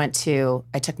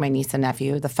I took my niece and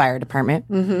nephew, the fire department,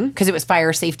 because it was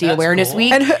Fire Safety That's Awareness cool.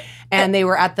 Week, And and they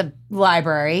were at the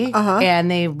library, and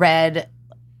they read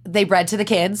to the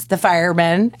kids, the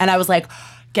firemen, and I was like,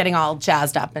 getting all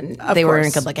jazzed up, and they course.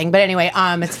 weren't good looking. But anyway,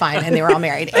 it's fine, and they were all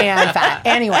married and fat.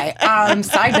 Anyway,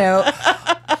 side note,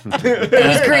 it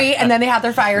was great. And then they had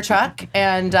their fire truck,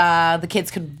 and the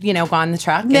kids could, go on the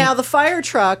truck. And Now the fire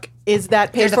truck, is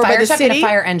that paid there's a for by fire the truck city? and a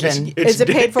fire engine. Is it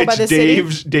paid for by the city?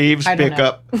 Dave's I don't know.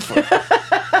 pickup.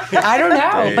 I don't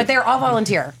know, but they're all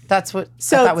volunteer. That's what I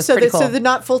thought was pretty cool. So they're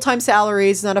not full-time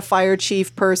salaries, not a fire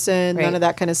chief person, none Right. of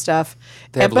that kind of stuff.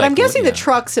 They have But I'm like- guessing the yeah.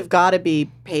 trucks have got to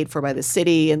be paid for by the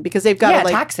city, and because they've got Yeah,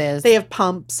 like taxes. they have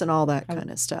pumps and all that kind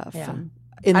of stuff. Yeah. and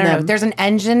in I don't know. them. There's an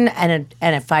engine and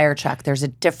a fire truck. There's a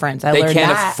difference. I They learned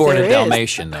can't that. afford There a is.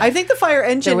 Dalmatian, though. I think the fire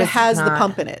engine was has the not-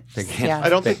 pump in it. They can't. Yeah. I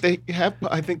don't think they have.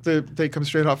 I think they come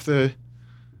straight off the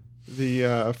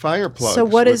fire plugs. So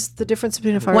what is the difference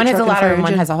between a fire One truck has a and a ladder fire and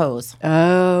one engine? has a hose.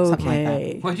 Oh, Something like that.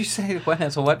 okay. What'd you say? What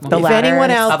has a what? The If ladder. anyone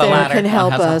Oh, out the there ladder. can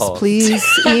help One has a us, hose.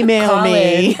 please email Call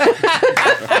me.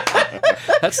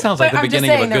 That sounds like But the I'm just beginning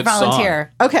saying of a they're good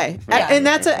volunteer. Okay, and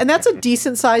that's a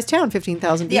decent sized town,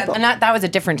 15,000 Yeah, people. and that was a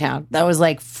different town. That was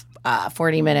like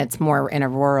 40 minutes more in a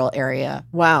rural area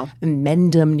Wow, in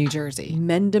Mendham, New Jersey.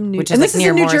 Mendham, New Which and is this like is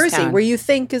in near New Jersey, Morristown. where you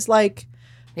think is like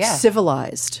Yeah.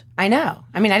 civilized. I know.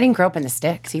 I mean, I didn't grow up in the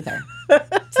sticks either.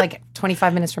 It's like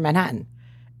 25 minutes from Manhattan.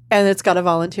 And it's got a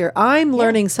volunteer. I'm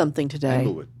learning something today.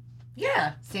 Englewood.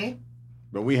 Yeah. See?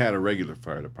 But we had a regular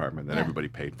fire department that everybody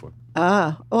paid for.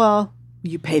 Ah, well,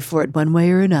 you pay for it one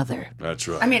way or another. That's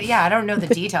right. I mean, yeah, I don't know the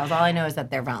details. All I know is that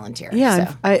they're volunteer. Yeah,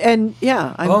 so. I'm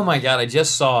Oh my God! I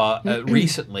just saw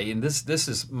recently, and this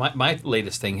is my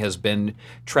latest thing has been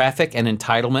traffic and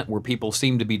entitlement, where people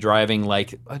seem to be driving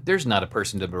like there's not a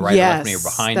person to the right yes, or left me or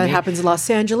behind that me. happens in Los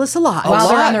Angeles a lot. While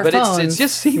they're on their but phones. it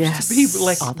just seems Yes, to be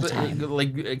like all the time.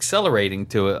 like accelerating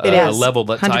to It a is, level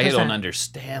that I 100%. don't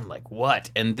understand. Like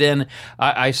what? And then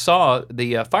I saw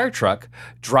the fire truck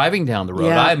driving down the road.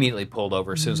 Yeah. I immediately pulled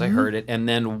over as soon as I heard it, and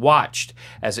then watched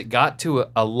as it got to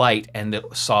a light, and it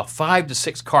saw 5 to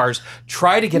 6 cars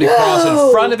try to get across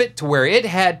in front of it to where it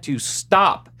had to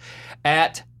stop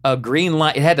at a green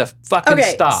light. It had to fucking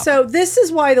Okay, stop. so this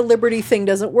is why the liberty thing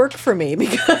doesn't work for me,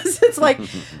 because it's like,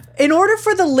 in order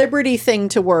for the liberty thing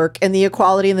to work and the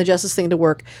equality and the justice thing to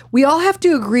work, we all have to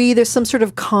agree there's some sort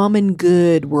of common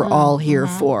good we're all here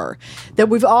for, that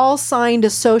we've all signed a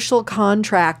social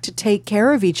contract to take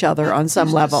care of each other on some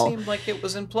It level. seemed like it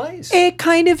was in place. It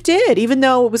kind of did, even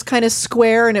though it was kind of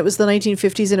square and it was the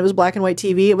 1950s and it was black and white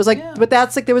TV. It was like, but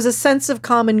that's like, there was a sense of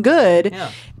common good. Yeah.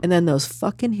 And then those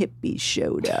fucking hippies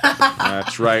showed up.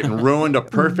 That's right. And ruined a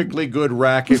perfectly good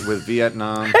racket with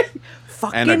Vietnam.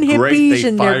 Fucking And a hippies. great, they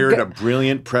and their fired gu- a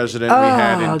brilliant president we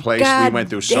had Oh, in place. God We went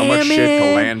through so much damn shit to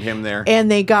it. land him there.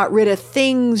 And they got rid of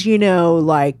things,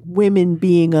 like women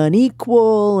being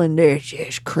unequal, and they're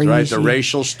just crazy. Right, the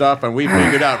racial stuff. And we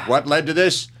figured out what led to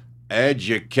this?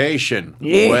 Education.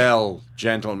 Yeah. Well,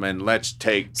 gentlemen, let's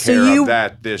take So care you- of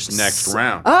that this next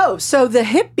round. Oh, so the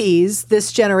hippies,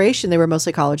 this generation, they were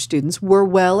mostly college students, were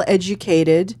well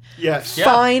educated, Yes.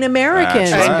 fine Americans,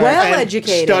 That's right. well And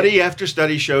educated. Study after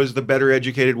study shows the better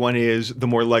educated one is, the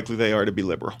more likely they are to be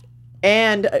liberal.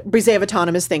 And because they have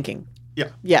autonomous thinking. Yeah.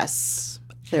 Yes.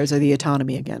 There's the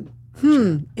autonomy again.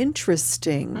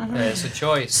 Interesting. It's a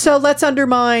choice. So let's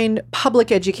undermine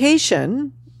public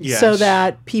education Yes. so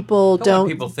that people Don't want don't.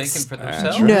 people thinking for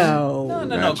themselves. No. No.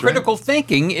 That's right. Critical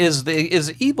thinking is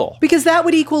evil. Because that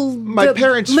would equal My the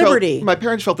parents liberty.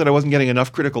 felt that I wasn't getting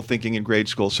enough critical thinking in grade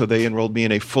school, so they enrolled me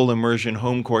in a full immersion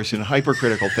home course in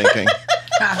hypercritical thinking.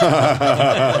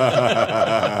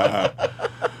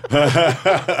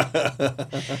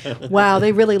 Wow,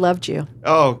 they really loved you.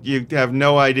 Oh, you have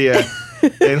no idea.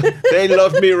 They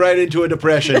loved me right into a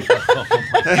depression.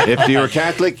 If you were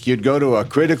Catholic, you'd go to a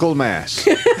critical mass.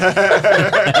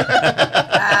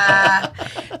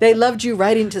 They loved you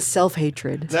right into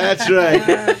self-hatred. That's right.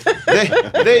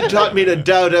 They taught me to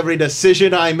doubt every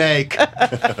decision I make.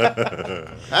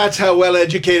 That's how well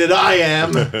educated I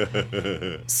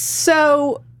am.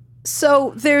 So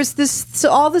there's this. So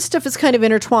all this stuff is kind of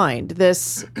intertwined.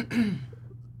 This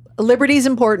liberty is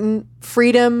important.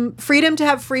 Freedom to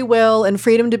have free will, and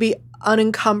freedom to be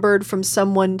unencumbered from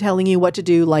someone telling you what to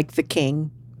do, like the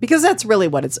king. Because that's really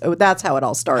what that's how it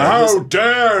all started. How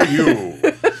dare you?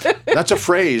 That's a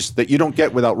phrase that you don't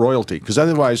get without royalty. Because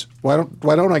otherwise, why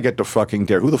don't I get to fucking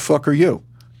dare? Who the fuck are you?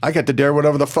 I get to dare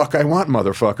whatever the fuck I want,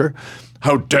 motherfucker.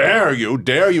 How dare you?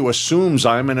 Dare you assumes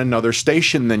I'm in another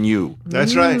station than you.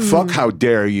 That's right. Fuck, how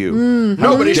dare you?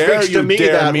 Nobody Dare speaks you to me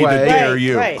dare that me way. to dare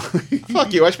you. Right.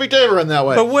 Fuck you. I speak to everyone that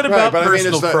way. But what about but I mean,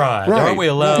 personal it's that- pride? right. Aren't we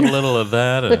allowed a little of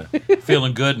that?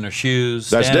 Feeling good in our shoes.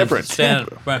 That's different.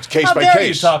 It's case How by dare case.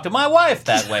 you talk to my wife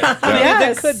that way? I mean,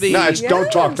 Yes. that could be. No, it's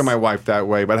don't talk to my wife that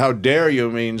way. But how dare you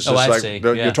means Oh, it's I like see.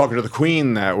 you're Yeah. talking to the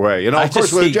queen that way. You know, I of course,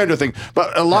 just with a see- gender thing.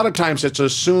 But a lot of times it's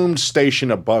assumed station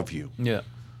above you. Yeah.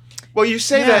 Well, you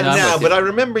say that no, I'm now, with but you. I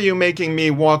remember you making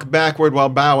me walk backward while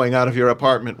bowing out of your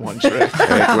apartment once, Rick.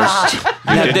 It was,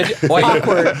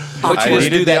 Awkward. Would I you just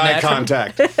do needed the that eye naturally?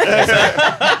 contact.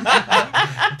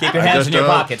 Keep your hands in your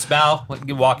just, pockets, Val.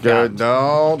 You walk out.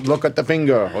 Don't look at the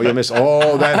finger, or you miss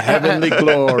all that heavenly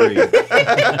glory.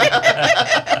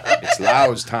 It's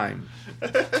Lao's time.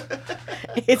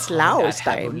 It's Laos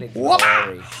time.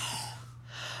 Glory.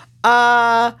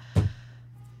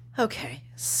 Okay.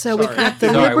 So we got the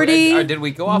Sorry, liberty. did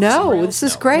we go off No, somewhere this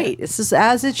else? is No. great. This is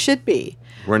as it should be.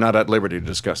 We're not at liberty to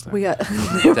discuss that. We got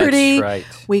liberty. right.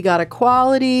 We got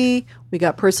equality. We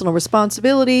got personal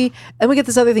responsibility, and we get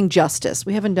this other thing, justice.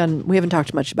 We haven't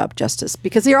talked much about justice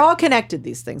because they're all connected.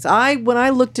 These things. When I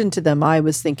looked into them, I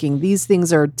was thinking these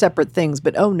things are separate things,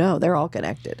 but oh no, they're all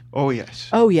connected. Oh, yes.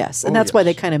 Oh yes, and Oh, that's why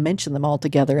they yes. kind of mention them all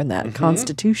together in that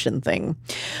Constitution thing.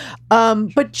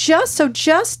 But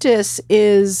justice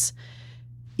is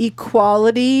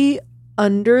equality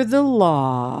under the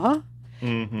law.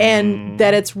 And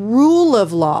that it's rule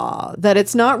of law, that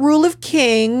it's not rule of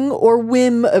king or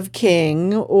whim of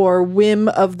king or whim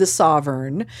of the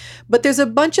sovereign, but there's a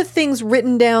bunch of things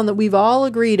written down that we've all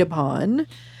agreed upon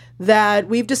that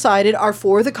we've decided are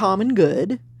for the common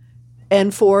good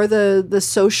and for the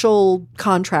social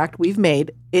contract we've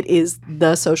made. It is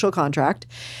the social contract.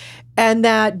 And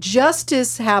that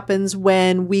justice happens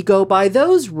when we go by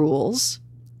those rules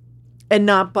and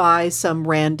not by some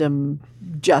random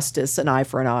justice, an eye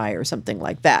for an eye or something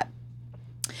like that.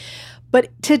 But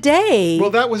today, Well,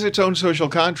 that was its own social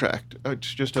contract.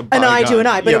 It's just a an eye to an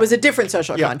eye, but Yeah. it was a different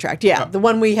social Yeah. contract. Yeah. The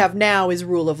one we have now is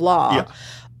rule of law.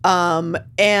 Yeah.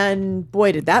 And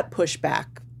boy, did that push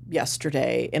back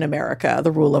yesterday in America,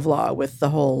 the rule of law with the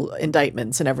whole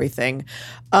indictments and everything.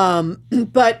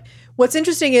 But what's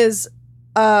interesting is,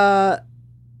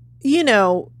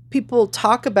 people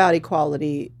talk about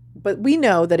equality, but we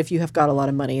know that if you have got a lot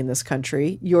of money in this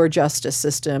country, your justice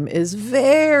system is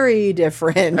very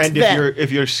different. And than-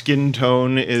 if your skin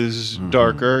tone is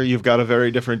darker, you've got a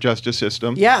very different justice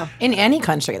system. yeah. In any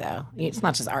country, though, it's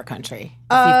not just our country. If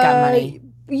you've got money,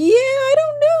 Yeah, I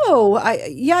don't know.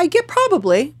 I get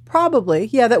probably.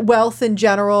 Yeah, that wealth in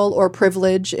general or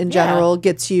privilege in general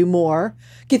gets you more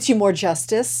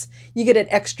justice. You get an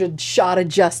extra shot of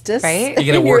justice. Right? You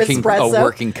get a in your working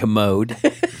espresso. commode.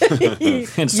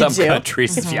 In some do.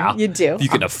 countries, yeah. You do. You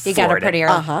can you afford got a it.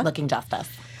 prettier looking justice.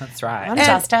 That's right. I'm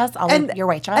Justice. I'll and- be your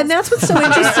waitress. And that's what's so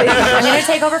interesting. I'm going to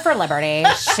take over for Liberty.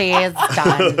 She's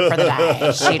done for the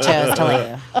day. She chose to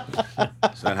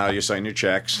leave. Is that how you sign your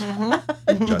checks?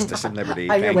 Justice and liberty.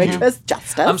 I'm your Thank you. waitress,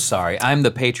 justice. I'm sorry. I'm the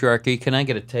patriarchy. Can I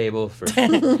get a table for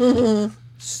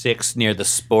 6 near the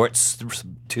sports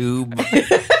tube?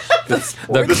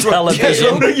 the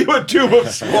television. You a tube of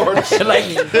sports. Like,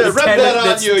 Rub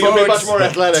that on you. You'll be much more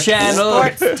athletic. Channel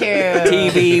Sports too.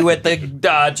 TV with the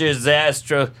Dodgers,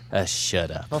 Astro.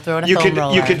 Shut up. We'll throw in a You foam can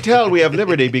roller. tell we have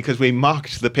liberty because we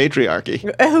mocked the patriarchy.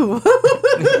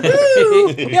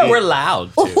 Yeah, we're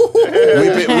loud too.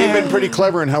 We've been pretty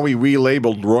clever in how we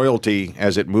relabeled royalty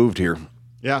as it moved here.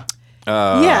 Yeah.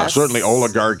 yes. Certainly,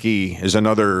 oligarchy is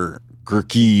another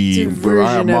Gurky,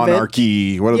 Version of it.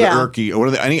 monarchy. What are Yeah. the archy? What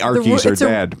are the any archies are It's a-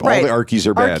 bad? right. All the archies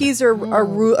are bad. Archies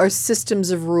are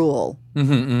systems of rule.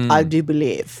 I do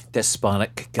believe.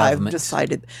 Despotic I've government.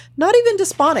 decided. Not even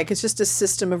despotic. It's just a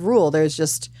system of rule. There's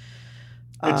just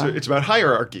It's about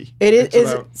hierarchy. It is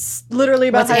It's about it's literally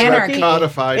about What's hierarchy. anarchy?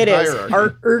 codified It is.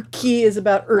 hierarchy. Urky is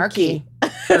about Urky.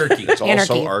 Turkey. It's also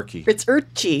Anarchy. archy. It's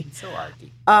Urchi. So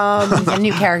arty. He's a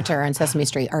new character on Sesame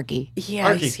Street, Arky.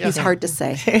 Yeah, Arky, he's yeah. hard to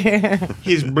say.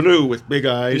 He's blue with big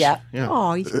eyes. Yeah.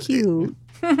 Oh, he's cute.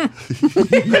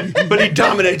 But he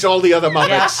dominates all the other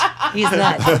Muppets. He's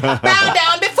nuts. Bow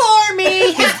down before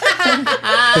me.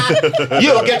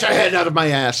 You'll get your head out of my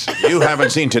ass. You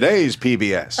haven't seen today's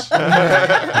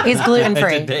PBS. He's gluten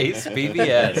free. Today's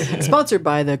PBS. Sponsored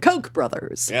by the Koch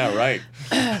brothers. Yeah, right.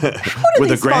 How do With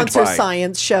they a grant sponsor by-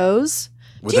 science shows?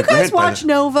 With Do you a grant guys by watch the-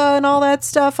 Nova and all that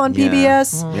stuff on Yeah.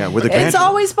 PBS? Yeah, with a It's grant.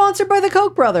 always sponsored by the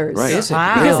Koch brothers. Right. Is it?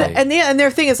 Wow. Because Really? and their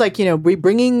thing is like, we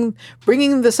bringing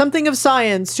the something of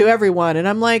science to everyone, and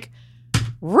I'm like,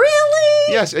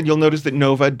 really? Yes, and you'll notice that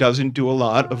Nova doesn't do a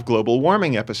lot of global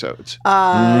warming episodes. They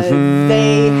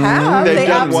have. They've They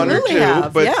done one or absolutely two,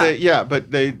 have. but yeah.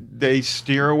 they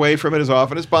steer away from it as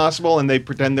often as possible, and they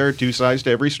pretend there are two sides to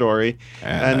every story,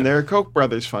 and they're Koch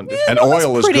brothers funded. And Nova's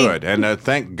oil is pretty- good. And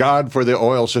thank God for the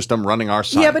oil system running our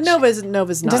science. Yeah, but Nova's not.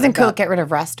 Doesn't about- Coke get rid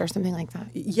of rust or something like that?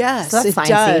 Yes, So it that's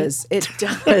does. It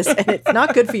does, and it's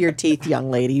not good for your teeth, young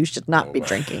lady. You should not be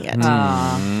drinking it.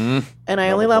 And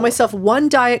I only allow myself one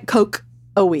Diet Coke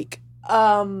a week.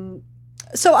 Back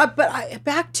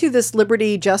to this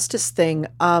liberty justice thing.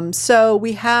 So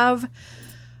we have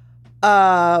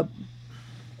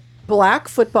black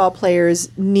football players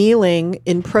kneeling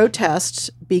in protest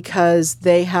because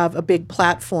they have a big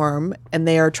platform and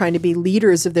they are trying to be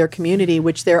leaders of their community,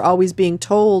 which they're always being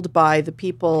told by the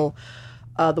people,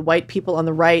 the white people on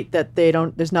the right, that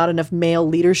there's not enough male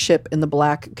leadership in the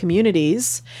black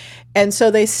communities. And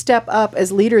so they step up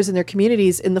as leaders in their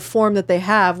communities in the form that they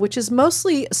have, which is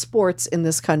mostly sports in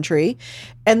this country.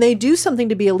 And they do something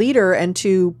to be a leader and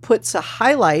to put a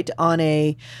highlight on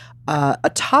a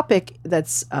topic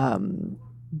that's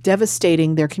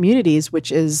devastating their communities,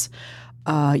 which is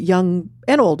young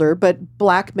and older, but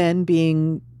black men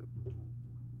being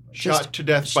Shot to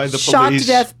death by the police. shot to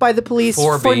death by the police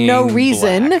For for no being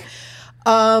reason.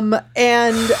 black.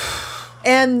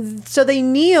 And so they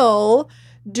kneel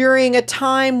during a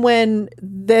time when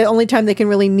the only time they can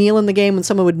really kneel in the game when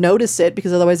someone would notice it,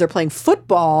 because otherwise they're playing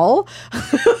football.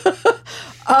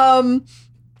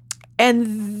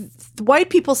 And white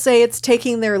people say it's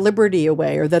taking their liberty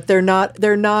away, or that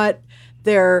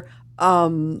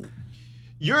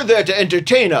You're there to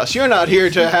entertain us. You're not here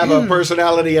to have a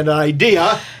personality and an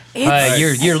idea.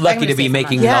 You're lucky gonna to be say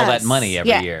making from all Yes. that money every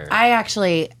Yeah, year.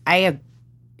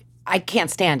 I can't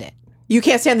stand it. you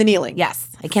can't stand the kneeling. Yes,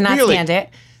 I cannot Really? stand it.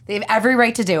 They have every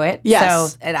right to do it.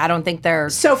 Yes. So, and I don't think they're.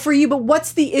 So for you, but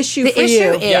what's the issue The for issue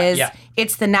you? is Yeah.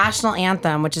 it's the national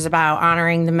anthem, which is about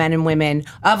honoring the men and women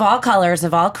of all colors,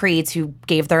 of all creeds who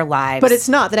gave their lives. But it's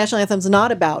not. The national anthem's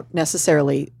not about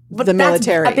necessarily But the that's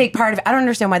military. a big part of it. I don't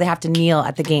understand why they have to kneel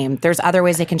at the game. There's other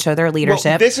ways they can show their Well,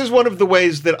 leadership. this is one of the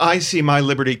ways that I see my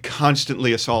liberty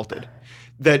constantly assaulted.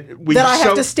 That I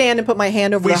have to stand and put my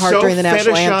hand over we the heart so during the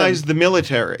national fetishize anthem. the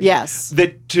military. Yes.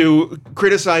 That to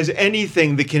criticize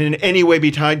anything that can in any way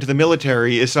be tied to the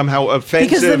military is somehow offensive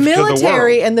Because the to the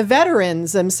military world. and the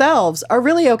veterans themselves are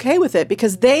really okay with it,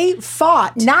 because they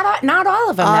fought. not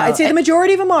all of them. though. I'd say the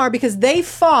majority of them are, because they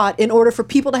fought in order for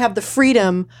people to have the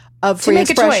freedom of free make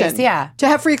a expression. choice, yeah. To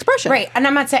have free expression. Right, and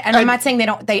I'm not saying they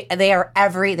don't. They've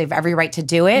every right to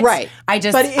do it. Right. I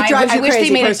just But it drives I you wish crazy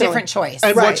they made personally. a different choice.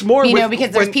 And Right. what's more, you know, with-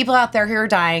 because there's when- people out there who are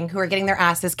dying, who are getting their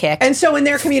asses kicked. And so in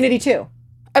their community too.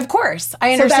 of course, I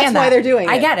So understand that's why that. they're doing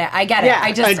I it. get it. I get Yeah. it.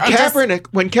 I just, And I just Kaepernick,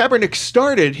 when Kaepernick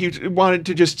started, he wanted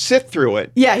to just sit through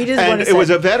it. Yeah, he just and wanted to it was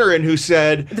sit. a veteran who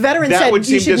said, The veteran that said, would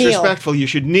 "You seem should kneel." disrespectful. You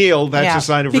should kneel. That's Yeah. a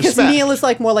sign of Because respect. kneel is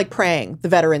like more like praying, the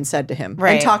veteran said to him. And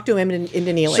Right. talked to him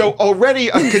into kneeling. So already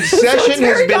a concession has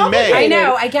very been complicated. made. I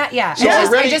know. I get. Yeah. So I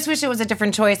already- just wish it was a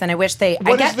different choice, and I wish they. I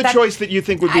What get is the that, choice that you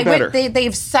think would be better? They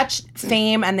have such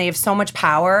fame and they have so much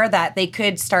power that they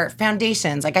could start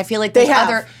foundations. Like I feel like they there's have.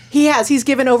 other. He has. He's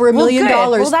given over $1 million. good.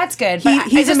 Well, that's good. But I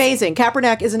He's just- amazing.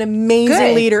 Kaepernick is an amazing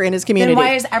Good. leader in his community. Then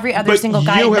why is every other But single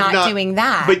guy you have not doing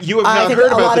that? But you have I not think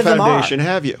heard a about lot the of them are. foundation,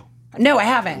 have you? No, I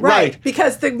haven't. Right.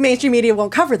 Because the mainstream media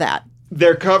won't cover that.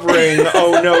 They're covering,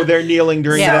 oh no, they're kneeling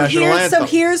during Yeah. the national anthem. So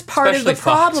here's part of Especially the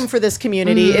problem Fox. for this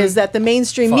community is that the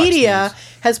mainstream Fox media News.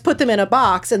 has put them in a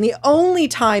box, and the only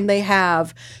time they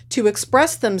have to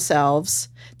express themselves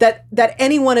that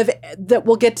anyone that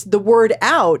will get the word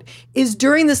out is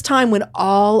during this time when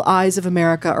all eyes of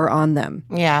America are on them.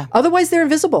 Yeah. Otherwise, they're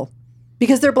invisible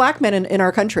because they're black men in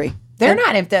our country. They're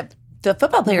not. If the The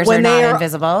football players When are they not are-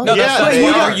 invisible. No, Yeah, that's they they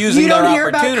are. are using you don't their hear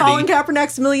about opportunity. Colin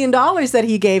Kaepernick's $1 million that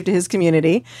he gave to his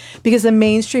community because the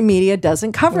mainstream media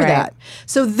doesn't cover Right. that.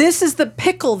 So this is the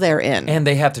pickle they're in. And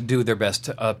they have to do their best.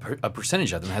 A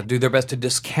percentage of them have to do their best to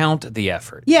discount the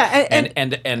effort. Yeah,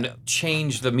 and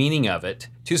change the meaning of it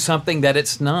to something that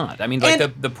it's not. I mean, like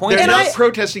And- the point They're is, not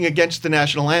protesting against the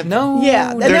national anthem. no,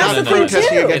 Yeah, and They're that's not the thing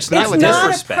protesting too. against It's the not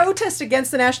disrespect. a protest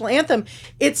against the national anthem.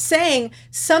 It's saying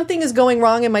something is going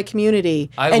wrong in my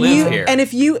community. I and live you, here. And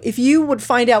if you would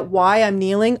find out why I'm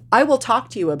kneeling, I will talk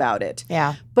to you about it.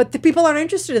 Yeah. But the people aren't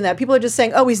interested in that. People are just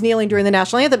saying, "Oh, he's kneeling during the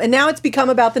national anthem," and now it's become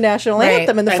about the national Right.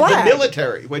 anthem and the And flag. the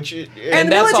military, which And the that's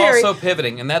military- also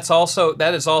pivoting, and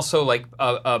that is also like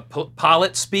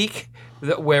polit speak,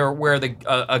 where the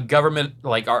a government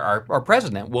like our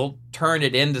president will turn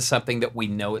it into something that we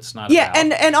know it's not. Yeah,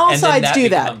 about. and all then sides that do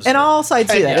that. becomes And the- all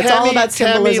sides do that. It's all about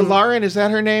symbolism. Tammy Lauren, is that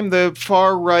her name? The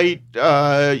far right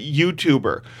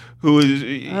YouTuber who is.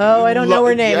 Oh, I don't know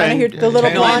her name. I hear the little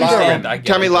Tammy blonde Lauren. girl. I get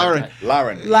Tammy it. Lauren.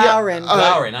 Lauren. Lauren.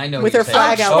 Lauren, I know With who her you're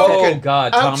flag saying. outfit. Oh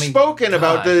God, Tommy. Outspoken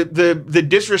about God. the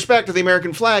disrespect of the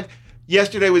American flag.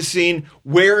 Yesterday was seen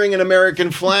wearing an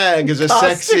American flag as a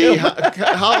sexy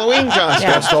Halloween costume.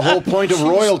 That's the whole point of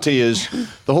royalty.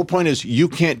 The whole point is you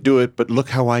can't do it, but look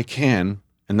how I can,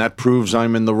 and that proves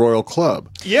I'm in the royal club.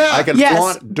 Yeah. I can Yes.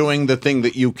 flaunt doing the thing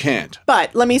that you can't.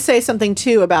 But let me say something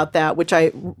too about that, which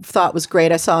I thought was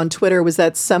great. I saw on Twitter was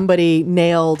that somebody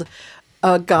nailed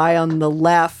a guy on the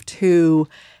left who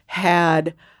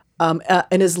had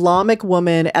an Islamic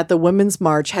woman at the Women's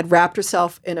March had wrapped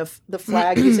herself in the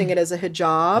flag using it as a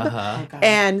hijab,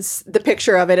 and the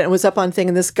picture of it, and it was up on thing.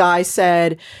 And this guy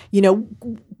said, you know,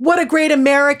 what a great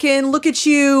American! Look at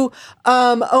you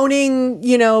owning,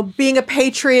 you know, being a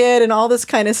patriot and all this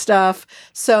kind of stuff.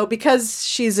 So because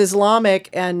she's Islamic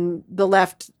and the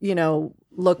left, you know,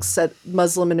 looks at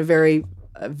Muslim in a very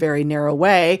narrow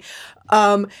way,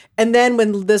 and then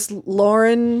when this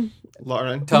Tommy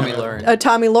Lauren.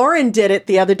 Tommy Lauren did it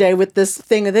the other day with this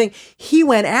thing. He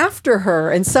went after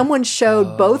her, and someone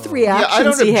showed both Yeah, reactions I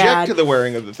don't he object had. to the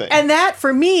wearing of the thing. And that,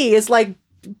 for me, is like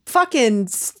fucking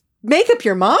make up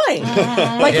your mind.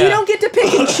 Like, you Yeah. don't get to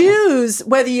pick and choose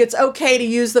whether it's okay to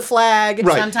use the flag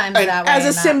Right. Sometimes And- that way. as a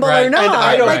and not- symbol Right. or not. And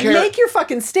I don't like, care- make your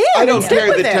fucking stand. I don't and stick care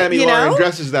with that it, Tammy you Lauren know?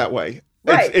 dresses that way.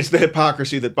 Right. It's the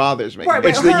hypocrisy that bothers me. Right, but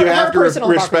it's that you her have to personal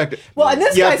respect it. hypocrisy. Well, and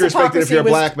this you have guy's to respect it if hypocrisy you're a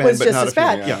black man, was but just not as if you're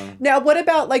bad. yeah. Now, what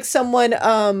about like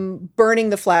someone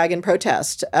burning the flag in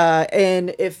protest,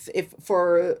 and if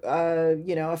for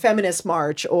you know, a feminist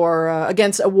march or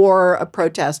against a war, a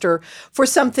protest, or for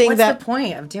something What's that the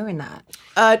point of doing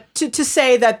that? to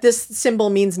say that this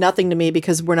symbol means nothing to me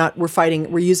because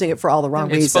we're using it for all the wrong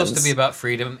It's reasons. supposed to be about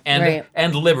freedom and Right.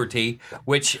 and liberty,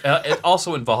 which it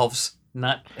also involves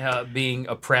not being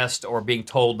oppressed or being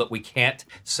told that we can't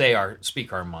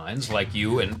speak our minds like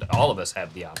you and all of us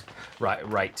have the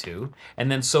right to. And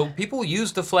then so people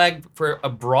use the flag for a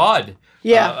broad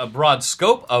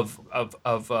scope of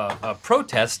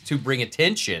protest to bring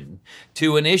attention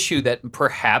to an issue that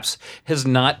perhaps has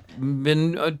not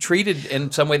been treated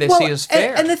in some way they see as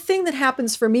fair. And the thing that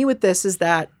happens for me with this is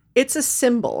that it's a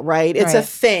symbol, right? It's a Right.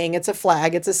 thing, it's a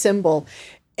flag, it's a symbol.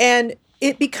 And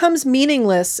it becomes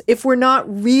meaningless if we're not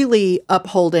really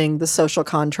upholding the social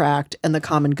contract and the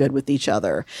common good with each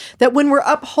other. That when we're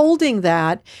upholding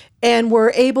that and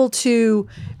we're able to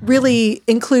really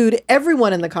include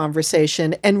everyone in the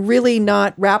conversation and really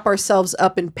not wrap ourselves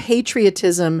up in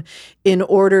patriotism in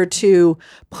order to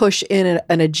push in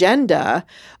an agenda,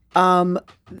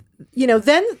 you know,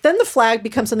 then the flag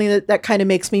becomes something that kind of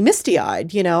makes me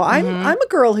misty-eyed. You know, I'm a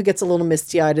girl who gets a little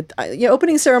misty-eyed. You know,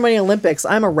 opening ceremony Olympics,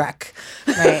 I'm a wreck.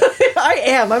 Right.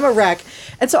 I'm a wreck.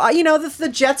 And so, you know, the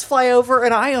jets fly over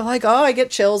and I'm like, oh, I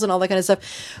get chills and all that kind of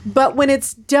stuff. But when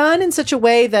it's done in such a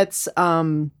way that's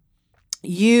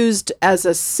used as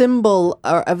a symbol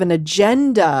of an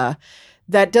agenda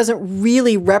that doesn't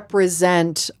really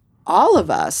represent all of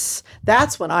us,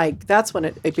 that's when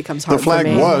it becomes hard The flag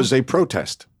for me. was a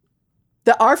protest.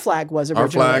 Our flag was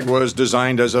originally. Our flag was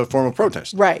designed as a form of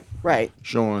protest. Right.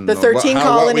 Showing The 13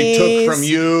 what we took from colonies.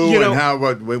 you know, and how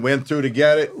what we went through to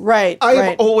get it. Right. I have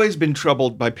right. always been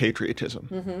troubled by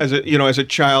patriotism. As a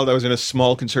child, I was in a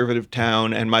small conservative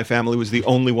town, and my family was the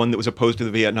only one that was opposed to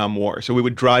the Vietnam War. So we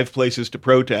would drive places to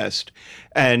protest,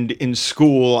 and in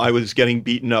school, I was getting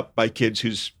beaten up by kids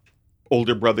whose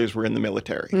older brothers were in the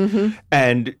military.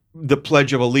 And the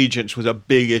Pledge of Allegiance was a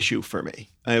big issue for me.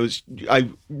 I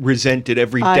resented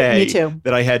every day me too.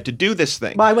 that I had to do this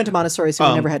thing. Well, I went to Montessori, so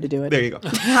we never had to do it. There you go. We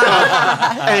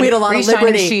had a lot of Reached on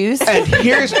your liberty. shoes.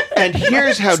 And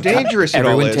here's how dangerous it all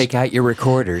Everyone is. take out your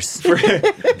recorders. For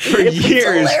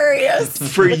years, Hilarious.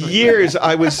 for years,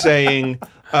 I was saying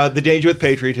the danger with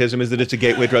patriotism is that it's a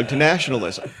gateway drug to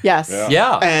nationalism. Yes.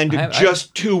 Yeah. And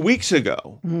just 2 weeks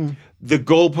ago, the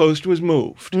goalpost was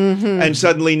moved. And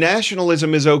suddenly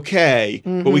nationalism is okay,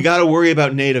 but we got to worry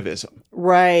about nativism.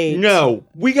 Right. No,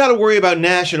 we got to worry about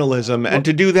nationalism. And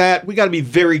to do that, we got to be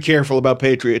very careful about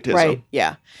patriotism. Right.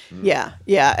 Yeah. Yeah.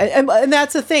 Yeah. And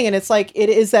that's the thing. And it's like, it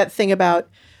is that thing about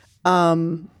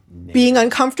being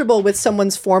uncomfortable with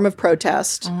someone's form of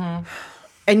protest.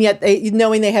 And yet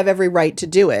knowing they have every right to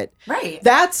do it. Right.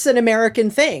 That's an American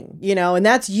thing, and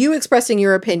that's you expressing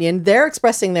your opinion. They're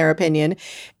expressing their opinion.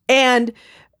 And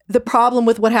the problem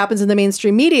with what happens in the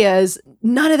mainstream media is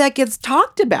none of that gets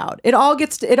talked about. It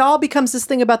all becomes this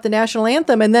thing about the national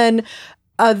anthem. And then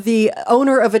the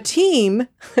owner of a team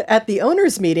at the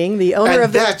owners meeting,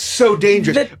 That's so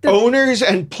dangerous. Owners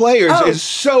and players is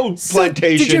so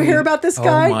plantation. Did you hear about this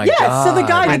guy? my Yes. So the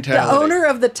guy, the Mentality. owner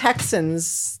of the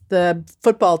Texans, the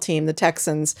football team, the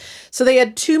Texans. So they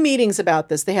had 2 meetings about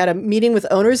this. They had a meeting with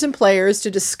owners and players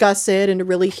to discuss it and to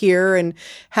really hear and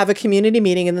have a community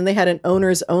meeting. And then they had an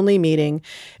owners only meeting.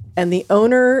 And the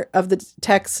owner of the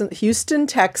Houston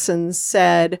Texans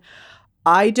said,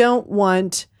 I don't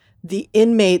want the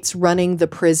inmates running the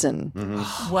prison.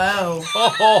 Whoa.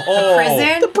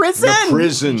 Prison? The prison. The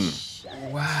prison.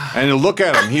 Wow. And look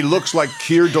at him. He looks like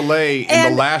Keir Dullea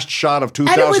in the last shot of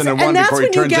 2001 that's before he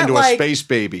when you turns get into a like, space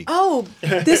baby. Oh,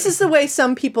 this is the way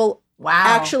some people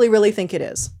actually really think it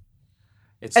is.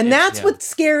 And that's what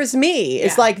scares me.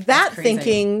 Is like that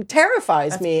thinking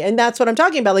terrifies me. And that's what I'm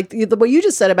talking about. Like what you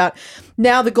just said about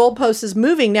now the goalpost is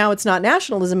moving. Now it's not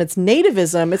nationalism, it's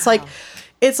nativism. It's like,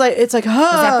 Was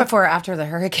that before or after the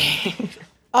hurricane?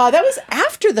 that was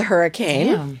after the hurricane.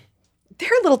 Damn.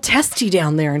 They're a little testy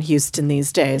down there in Houston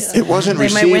these days. It wasn't They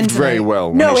might win received very tonight. well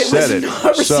when No, he it said was it. not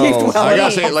received so well I at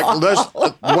gotta say, what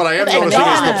I am noticing is the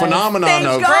God. phenomenon Thank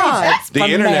of God. the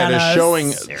internet is Bananas. showing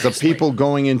the people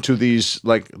going into these,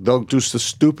 like, they'll do the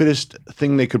stupidest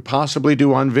thing they could possibly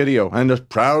do on video and just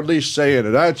proudly saying it.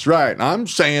 That's right. I'm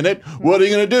saying it. What are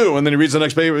you going to do? And then he reads the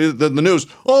next paper, the news.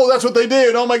 Oh, that's what they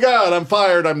did. Oh my God, I'm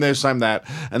fired. I'm this, I'm that.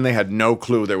 And they had no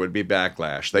clue there would be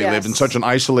backlash. They live in such an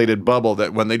isolated bubble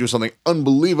that when they do something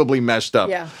unbelievably messed up,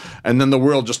 and then the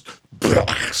world just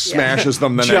smashes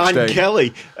them the next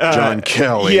day. John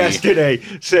Kelly yesterday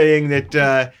saying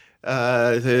that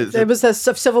It was a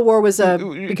civil war was because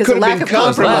could of have lack been of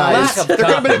compromise. Lack of There could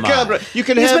have been a compromise. compromise. You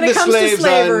can Because have when it the comes to slaves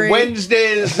slavery- on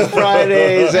Wednesdays,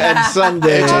 Fridays, and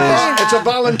Sundays. It's a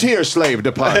volunteer slave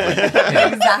department.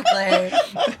 Exactly.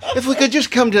 If we could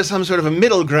just come to some sort of a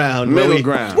middle ground. where Middle we-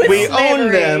 ground. We Slavery.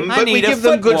 own them, I but we need a give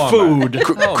them foot good warmer. food.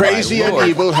 Oh, Crazy my and Lord.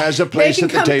 evil has a They place can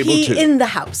at the come table pee too. in the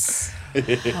house.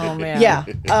 Oh man. Yeah,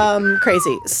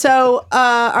 crazy. So,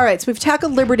 all right. So we've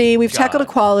tackled liberty, we've tackled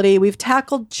equality, we've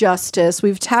tackled justice,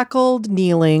 we've tackled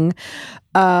kneeling.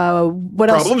 What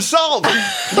else? Problem solved.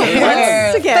 Once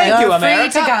again, Thank you, You're free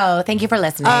America. to go. Thank you for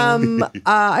listening.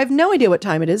 I have no idea what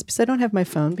time it is because I don't have my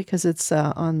phone because it's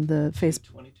on the Facebook.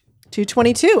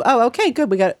 2:22. Oh, okay, good.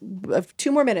 We got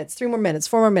 2 more minutes, 3 more minutes,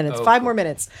 4 more minutes, 5 more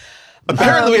minutes.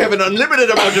 Apparently, we have an unlimited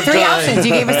amount of 3 time. options.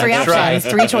 You gave us 3 options. right.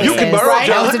 3 choices. You can borrow Right?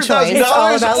 up to That was a choice. $100,000 It's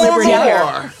all about or liberty more.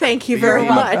 here. Thank you very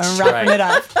much. I'm wrapping it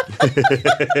up.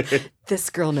 This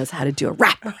girl knows how to do a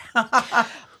rap.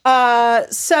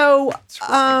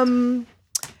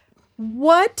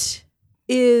 What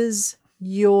is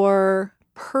your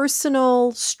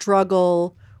personal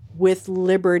struggle with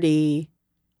liberty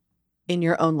in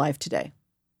your own life today?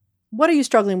 What are you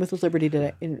struggling with liberty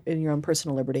today in your own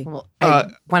personal liberty? Well, I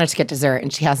wanted to get dessert,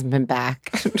 and she hasn't been back.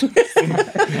 Yeah,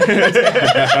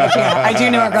 I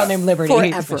do know a girl named Liberty.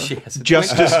 Forever. She hasn't-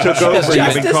 Justice took over. You've been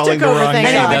Justice calling took the over, wrong thank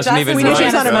name. God. doesn't even we know run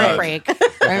she's on a for break.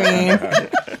 I mean,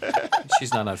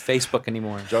 She's not on Facebook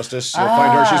anymore. Justice, you'll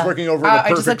find her. She's working over in a I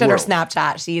perfect just looked at her world.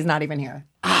 Snapchat. She's not even here.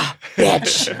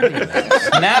 Bitch.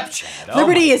 Snapchat. Oh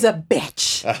Liberty is a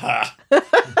bitch.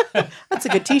 That's a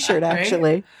good T-shirt,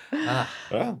 actually.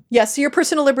 Yeah. So your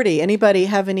personal liberty. Anybody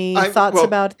have any thoughts well,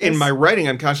 about this? in my writing,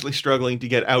 I'm constantly struggling to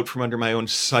get out from under my own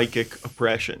psychic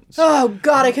oppressions. Oh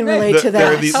God, I can relate to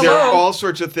There that. are there are all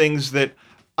sorts of things that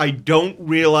I don't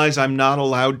realize I'm not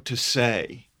allowed to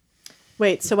say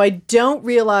Wait, so I don't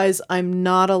realize I'm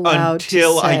not allowed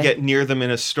until to say. I get near them in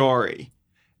a story.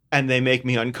 and they make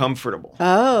me uncomfortable.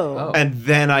 Oh, And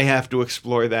then I have to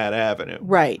explore that avenue.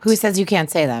 right. Who says you can't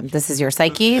say them? This is your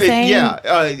psyche thing?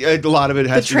 A lot of it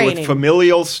has to do training. with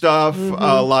familial stuff.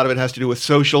 A lot of it has to do with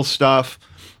social stuff.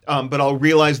 But I'll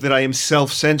realize that I am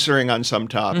self-censoring on some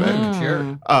topic.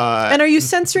 Sure. And are you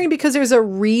censoring because there's a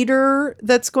reader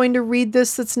that's going to read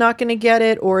this that's not going to get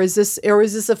it, or is this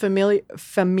a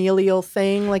familial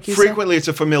thing, like you Frequently, it's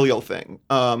a familial thing.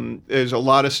 There's a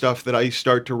lot of stuff that I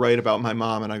start to write about my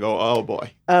mom, and I go, "Oh boy,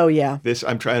 said? Oh yeah. this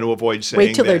I'm trying to avoid saying."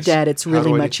 Wait till they're this. dead. It's How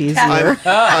really do I much do- easier.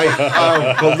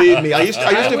 Believe me, I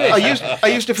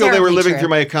used to feel they were Terribly living true. through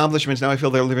my accomplishments. Now I feel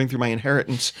they're living through my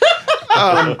inheritance.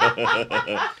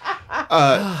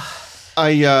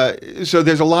 So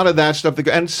there's a lot of that stuff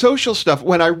and social stuff.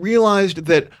 When I realized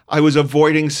that I was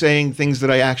avoiding saying things that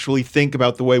I actually think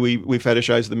about the way we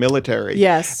fetishize the military,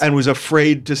 Yes. and was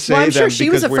afraid to say Well, I'm them sure she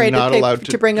was because we're afraid not allowed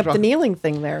to bring up the kneeling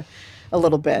thing there a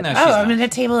little bit. No, Oh, she's I'm not. at a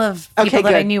table of people Okay,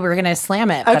 that I good. knew were going to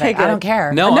slam it, but Okay, I good. don't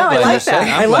care. No, No, I'm I glad like you said that.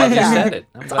 it. I I'm love glad you that. said it.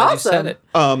 I'm glad you said it.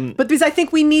 But because I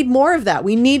think we need more of that.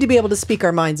 We need to be able to speak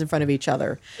our minds in front of each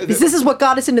other. Because this is what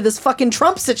got us into this fucking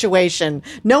Trump situation.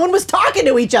 No one was talking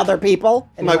to each other, people.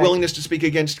 My Anyway. willingness to speak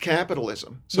against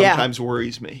capitalism Yeah. sometimes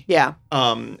worries me. Yeah.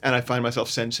 And I find myself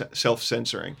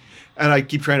self-censoring. And I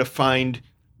keep trying to find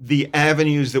the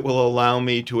avenues that will allow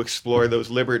me to explore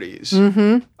those liberties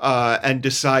and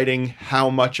deciding how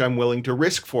much I'm willing to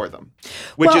risk for them,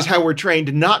 which Well- is how we're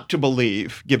trained not to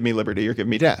believe, give me liberty or give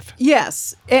me death.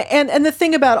 Yes. And the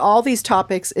thing about all these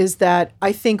topics is that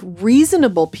I think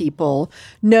reasonable people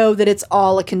know that it's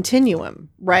all a continuum,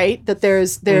 right? That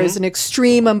there's an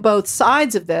extreme on both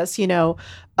sides of this,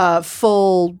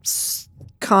 full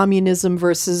communism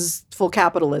versus full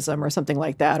capitalism or something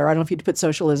like that. Or I don't know if you'd put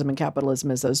socialism and capitalism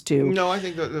as those two. No, I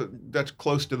think that's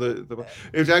close to the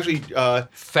it was actually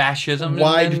Fascism.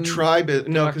 wide and tribe.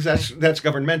 No, because that's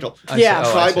governmental. Yeah.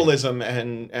 Oh, I see.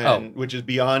 Tribalism and which is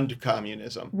beyond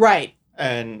communism Right.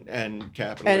 and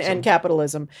capitalism. And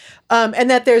capitalism, and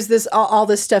that there's this all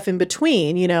this stuff in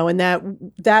between,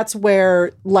 and that's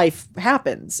where life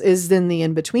happens, is in the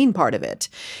in between part of it.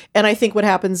 And I think what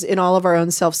happens in all of our own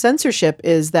self-censorship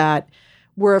is that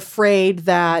we're afraid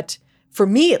that, for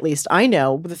me at least, I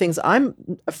know the things I'm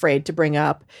afraid to bring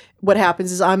up. What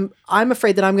happens is I'm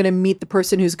afraid that I'm going to meet the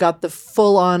person who's got the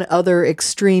full-on other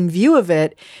extreme view of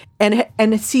it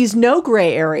and sees no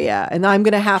gray area. And I'm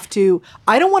going to have to,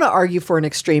 I don't want to argue for an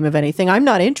extreme of anything. I'm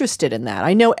not interested in that.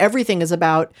 I know everything is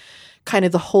about kind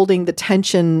of the holding the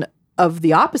tension of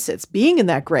the opposites, being in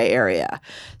that gray area.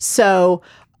 So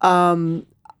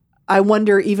I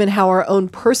wonder even how our own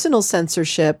personal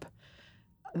censorship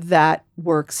that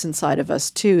works inside of us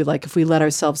too. Like if we let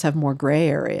ourselves have more gray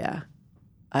area.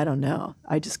 I don't know.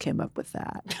 I just came up with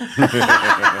that.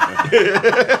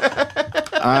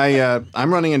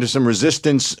 I'm running into some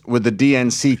resistance with the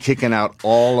DNC kicking out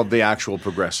all of the actual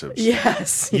progressives.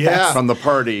 Yes. Yeah. From the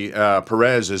party,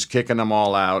 Perez is kicking them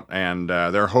all out, and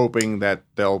they're hoping that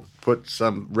they'll put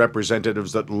some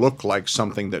representatives that look like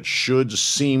something that should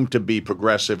seem to be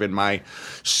progressive in my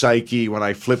psyche when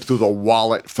I flip through the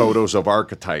wallet photos of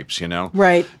archetypes,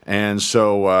 Right. And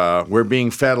so we're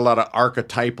being fed a lot of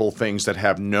archetypal things that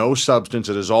have no substance.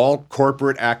 It is all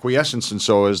corporate acquiescence. And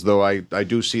so as though I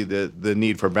do see the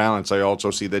need for balance, I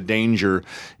also see the danger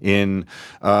in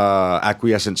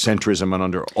acquiescent centrism and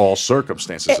under all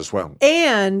circumstances as well.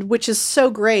 And which is so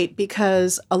great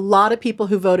because a lot of people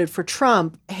who voted for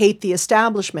Trump hate the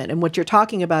establishment. And what you're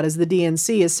talking about is the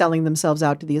DNC is selling themselves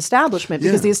out to the establishment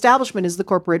because the establishment is the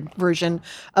corporate version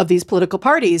of these political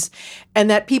parties. And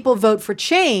that people vote for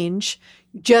change,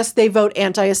 just they vote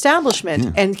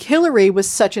anti-establishment. And Hillary was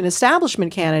such an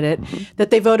establishment candidate that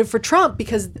they voted for Trump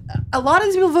because a lot of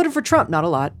these people voted for Trump. Not a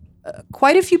lot.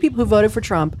 Quite a few people who voted for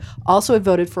Trump also had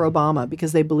voted for Obama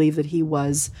because they believed that he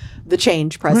was the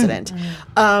change president.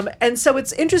 And so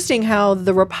it's interesting how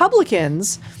the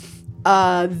Republicans,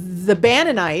 the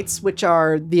Bannonites, which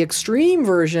are the extreme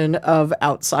version of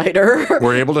outsider,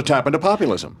 We're able to tap into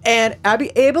populism. and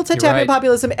able to tap right. into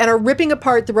populism and are ripping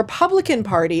apart the Republican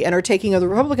Party and are taking over the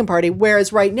Republican Party.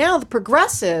 Whereas right now, the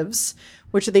progressives,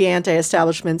 which are the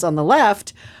anti-establishments on the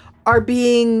left, are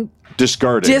being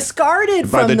Discarded discarded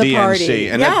by from the the DNC, party.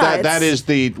 and Yeah, that it's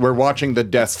is we're watching the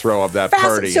death throw of that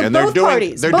party, So and both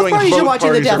parties are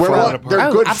watching the death We're throw. They're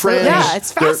Oh, good absolutely. friends. Yeah,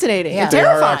 it's They're- fascinating. Yeah. And They are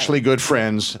terrifying. actually good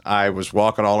friends. I was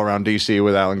walking all around DC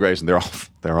with Alan Grayson.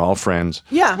 They're all friends.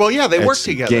 Yeah. Well, yeah, they work It's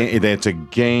together. It's a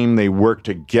game. They work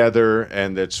together,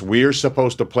 and we're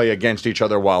supposed to play against each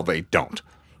other while they don't.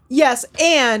 Yes,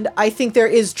 and I think there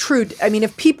is truth. I mean,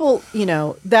 if people,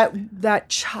 that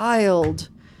child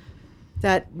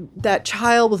that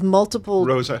child with multiple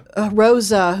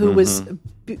Rosa. who was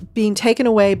being taken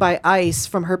away by ICE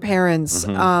from her parents,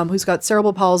 who's got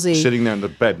cerebral palsy, Sitting there in the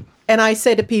bed. And I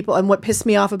say to people, and what pissed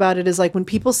me off about it is like when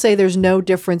people say there's no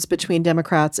difference between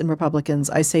Democrats and Republicans,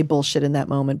 I say bullshit in that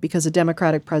moment because a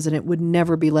Democratic president would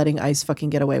never be letting ICE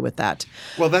fucking get away with that.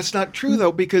 Well, that's not true,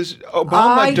 though, because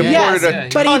Obama deported a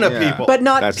ton of people. But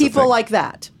not That's the people thing. like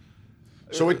that.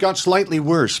 So it got slightly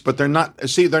worse, but they're not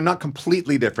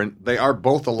completely different. They are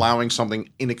both allowing something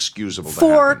inexcusable to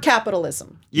For happen.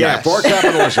 capitalism. Yeah, for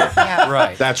capitalism.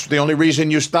 Right. That's the only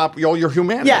reason you stop all your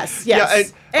humanity. Yes. Yeah, And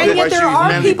yet otherwise there your are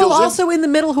humanity people goes in. also in the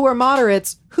middle who are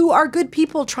moderates who are good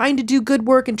people trying to do good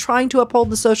work and trying to uphold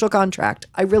the social contract.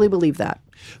 I really believe that.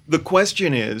 The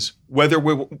question is whether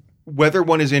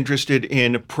one is interested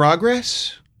in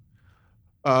progress,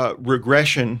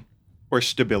 regression, or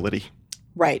stability.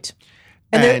 Right.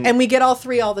 And- And we get all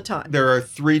three all the time. There are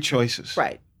three choices.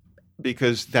 Right.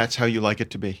 Because that's how you like it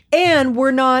to be. And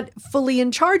we're not fully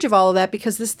in charge of all of that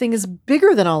because this thing is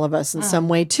bigger than all of us in some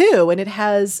way too. And it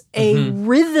has a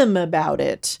rhythm about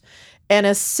it and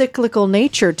a cyclical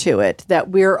nature to it that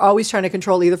we're always trying to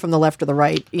control either from the left or the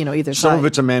right, either side. Some of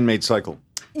it's a man-made cycle.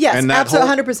 Yes, and that absolutely,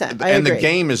 whole- 100%. I and agree. the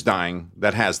game is dying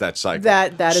that has that cycle.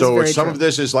 That is so very some true. of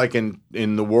this is like in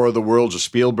the War of the Worlds of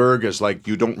Spielberg is like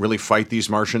you don't really fight these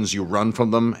Martians, you run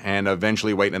from them and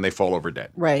eventually wait and they fall over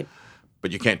dead. Right.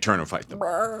 But you can't turn and fight them.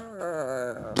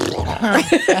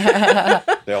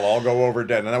 They'll all go over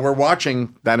dead. And we're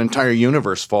watching that entire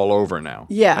universe fall over now.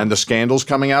 Yeah. And the scandals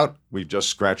coming out, we've just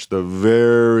scratched the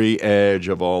very edge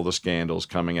of all the scandals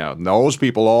coming out. And those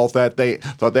people all thought they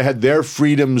had their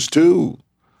freedoms too.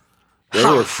 They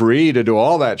were free to do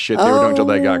all that shit they were doing until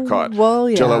they got caught.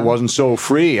 well, Till yeah. it wasn't so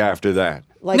free after that.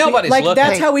 Like, Nobody's like looking.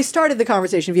 that's how we started the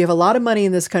conversation. If you have a lot of money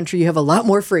in this country, you have a lot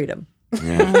more freedom.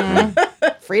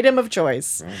 Freedom of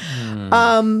choice.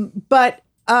 But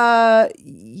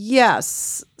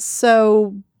yes.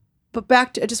 So, but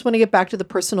I just want to get back to the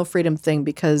personal freedom thing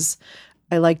because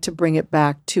I like to bring it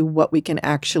back to what we can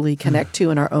actually connect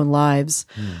to in our own lives.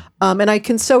 And I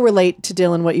can so relate to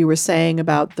Dylan, what you were saying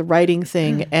about the writing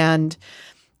thing. And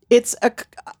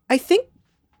I think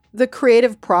the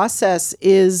creative process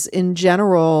is in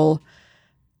general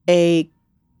a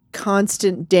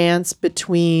constant dance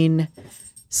between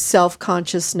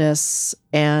self-consciousness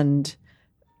and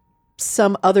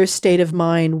some other state of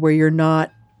mind where you're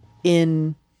not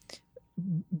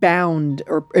bound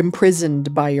or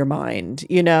imprisoned by your mind.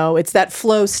 It's that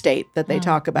flow state that they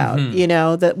talk about,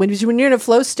 that when you're in a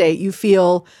flow state, you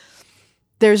feel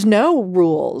there's no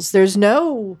rules, there's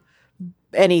no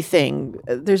anything,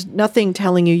 there's nothing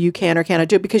telling you can or cannot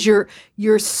do it because you're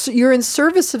in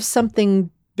service of something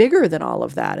bigger than all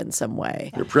of that in some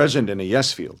way. You're present in a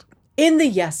yes field. In the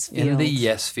yes field. In the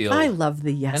yes field. I love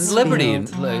the yes And liberty,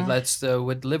 field. that's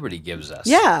what liberty gives us.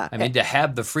 Yeah. I mean, to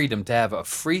have the freedom to have a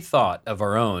free thought of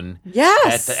our own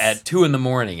Yes. at 2 in the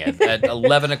morning, at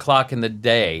 11 o'clock in the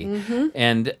day,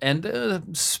 and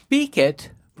speak it,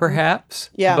 perhaps.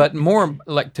 Yeah. But more,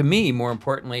 to me, more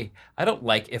importantly, I don't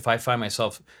like if I find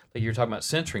myself, like you're talking about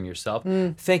censoring yourself,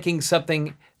 thinking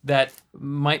something that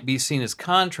might be seen as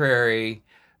contrary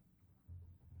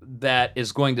that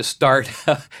is going to start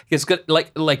it's good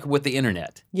like with the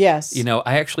internet. Yes.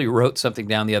 I actually wrote something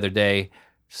down the other day,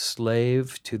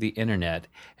 slave to the internet,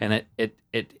 and it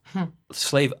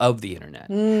slave of the internet,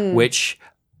 which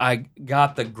I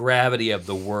got the gravity of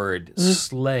the word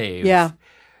slave. Yeah.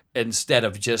 Instead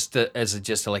of just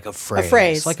like a phrase.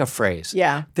 phrase. Like a phrase.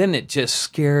 Yeah. Then it just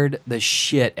scared the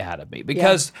shit out of me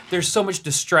because there's so much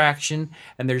distraction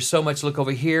and there's so much look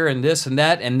over here and this and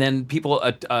that, and then people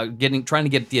trying to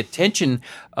get the attention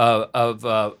of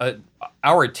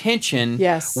our attention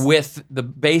Yes. with the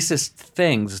basest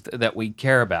things that we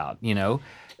care about,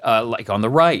 like on the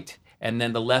right. And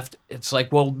then the left, it's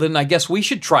like, well, then I guess we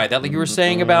should try that, like you were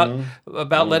saying about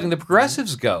letting the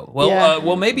progressives go. Well, Yeah.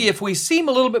 well, maybe if we seem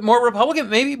a little bit more Republican,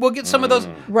 maybe we'll get some of those.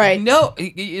 Right. No,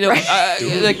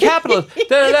 the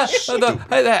capitalists.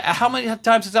 How many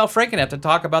times does Al Franken have to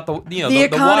talk about the the water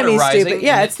economy's rising? stupid.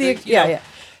 Yeah, and it's the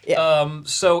yeah.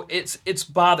 So it's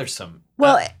bothersome.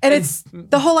 Well, and it's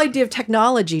the whole idea of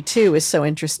technology too is so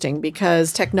interesting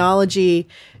because technology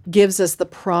gives us the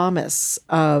promise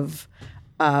of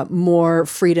more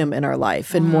freedom in our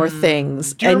life and more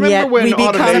things. Do you and remember yet when we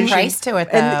become automation- Price to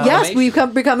it, though. and yes, we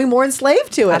become becoming more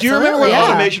enslaved to it. Do you remember when Yeah.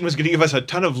 automation was going to give us a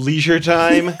ton of leisure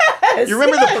time? You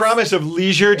remember the promise of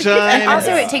leisure time? And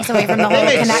also, it takes away from the whole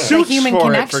make the suits human for it,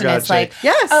 connection. for God's It's like, sake.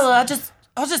 Yes. oh,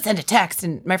 I'll just send a text,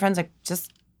 and my friend's like,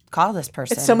 just call this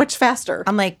person. It's so much faster.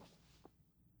 I'm like,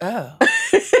 oh.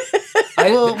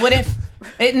 Well, what if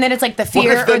And then it's like the What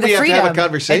fear if then or the we have to freedom. have a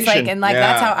conversation? It's like, and like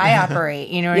that's how I operate.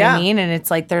 You know what Yeah. I mean? And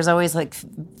it's like there's always like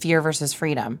fear versus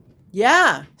freedom.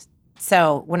 Yeah.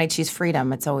 So when I choose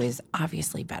freedom, it's always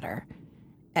obviously better.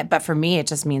 But for me, it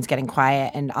just means getting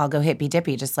quiet, and I'll go hippy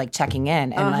dippy, just like checking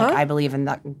in. And like I believe in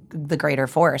the greater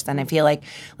force, and I feel like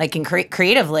in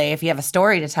creatively, if you have a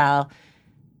story to tell,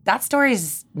 that story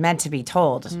is meant to be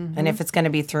told. And if it's going to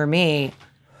be through me,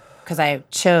 because I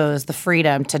chose the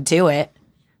freedom to do it,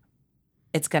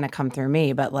 it's going to come through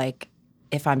me. But like,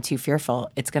 if I'm too fearful,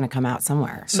 it's going to come out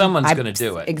somewhere. Someone's going to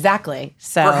do it. Exactly.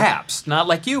 So Perhaps not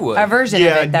like you would. a version of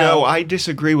Yeah, it, though. no, I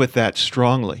disagree with that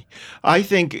strongly. I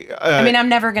think. I mean, I'm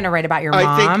never going to write about your I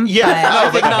mom. think, yeah,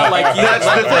 No, but not like you. That's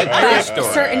the like thing.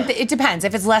 your story. It depends.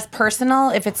 If it's less personal,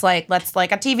 if it's like let's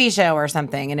like a TV show or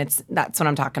something, and that's what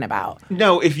I'm talking about.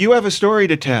 No, if you have a story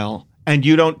to tell and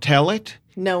you don't tell it,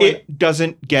 No one- it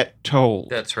doesn't get told.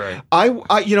 That's right.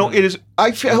 It is. I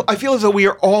feel as though we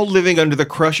are all living under the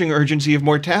crushing urgency of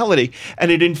mortality, and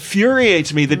it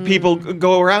infuriates me that people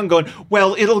go around going,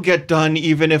 "Well, it'll get done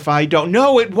even if I don't."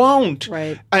 No, it won't.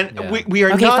 Right. And Yeah. we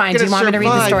are Okay, not fine. going Do you want me to read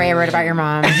the story I wrote about your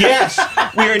mom? Yes,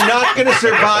 we are not going to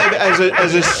survive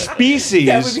as a species.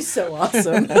 That would be so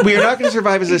awesome. We are not going to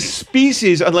survive as a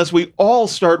species unless we all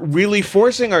start really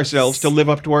forcing ourselves to live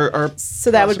up to our So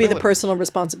that would be the possibility. personal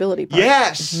responsibility part.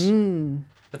 Yes.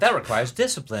 But that requires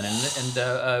discipline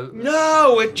and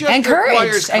No, it just And courage.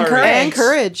 requires And courage. And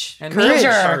courage. And courage.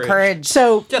 Major courage.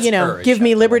 So, Just you know, courage, give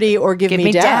me I liberty or give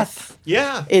me death.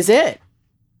 Yeah. Is it?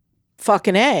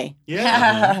 Fucking A.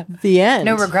 Yeah. The end.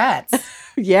 No regrets.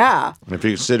 Yeah. If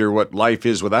you consider what life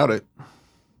is without it,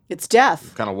 It's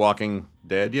death. kind of walking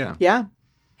dead, yeah. Yeah.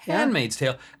 Handmaid's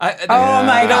Tale. Oh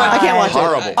my god! I can't watch it.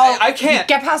 Horrible. I can't.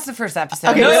 Get past the first episode.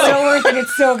 Okay, it's no. so worth it.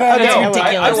 It's so good. Okay, It's I-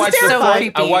 ridiculous. I watched it's so the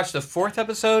creepy. I watched the fourth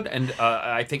episode, and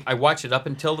I think I watched it up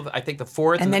until the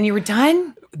fourth. and then you were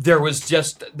done. there was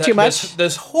just Too much?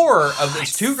 this horror of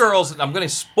these two girls. And I'm going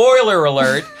to spoiler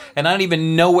alert, and I don't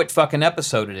even know what fucking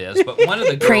episode it is. But one of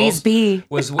the girls Praise be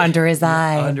was under his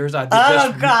eye. Under his eye.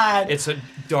 Oh, God. It's a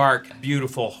dark,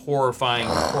 beautiful,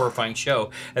 horrifying show.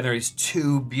 And there are these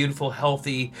two beautiful,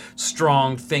 healthy,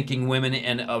 strong thinking women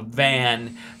in a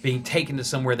van being taken to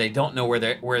somewhere they don't know where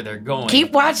they're going.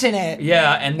 Keep watching it.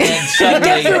 Yeah, and then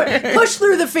suddenly Push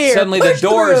through the fear. suddenly the Push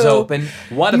doors through. open.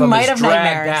 One of You them might is have dragged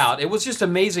nightmares. out. It was just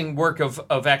amazing work of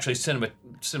actually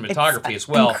cinematography as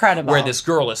well. incredible. Where this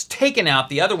girl is taken out,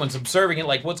 the other one's observing it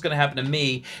like, what's going to happen to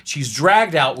me? She's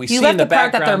dragged out. We You see left in the the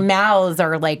part that their background. mouths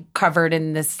are like covered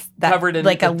in this, Covered in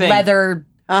like the a thing. leather.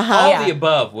 All Yeah. the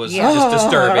above was Yeah. just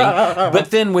disturbing.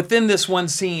 But then within this one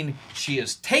scene, she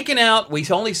is taken out. We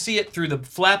only see it through the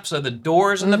flaps of the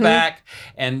doors in the back,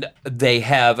 and they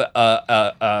have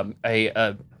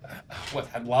what?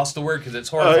 I've lost the word because it's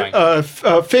horrifying.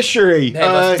 Fishery. They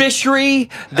have a fishery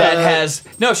that has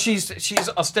no. She's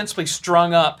ostensibly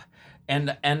strung up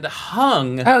and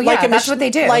hung. Oh yeah, Like a that's mach- what they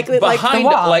do. like the Behind,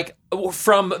 wall. like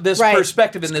from this Right.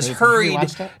 perspective, in this hurried,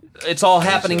 watched it? it's all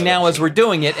happening now as we're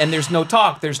doing it, and there's no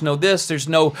talk, there's no this, there's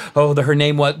no her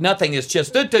name was nothing. It's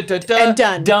just And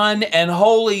done. done, and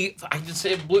holy, I just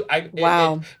it blew.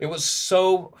 Wow. It was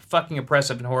so fucking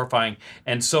oppressive and horrifying,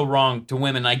 and so wrong to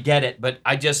women. I get it, but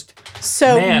I just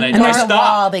So man, I And don't there's a stop.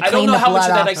 wall, they I don't clean know the how much of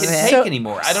blood that I off can of it. take So-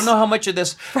 anymore. I don't know how much of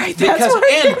this. Right, that's why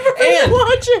I never and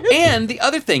watch it. and the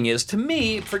other thing is, to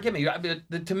me, forgive me,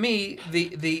 to me,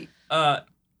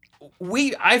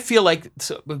 I feel like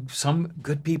some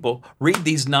good people read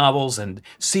these novels and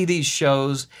see these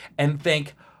shows and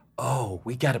think, oh,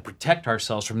 we got to protect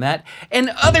ourselves from that,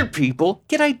 and other people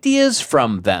get ideas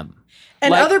from them.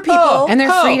 And Like, other people. oh, And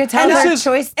they're free to tell this their is-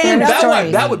 choice. And their that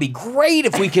stories. would be great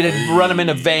if we could run them in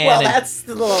a van. well, and, that's a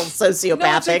little no, it's,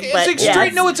 sociopathic, but extreme.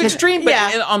 yes. No, it's extreme. But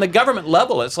Yeah. on the government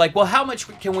level, it's like, well, how much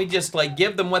can we just like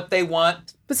give them what they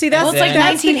want? But see, that's Well, it's like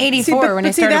that's the- 1984 when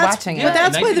I started watching it. But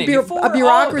that's Yeah, why the 1984, a all of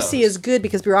bureaucracy those. is good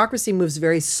because bureaucracy moves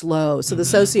very slow. So the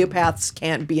Mm-hmm. sociopaths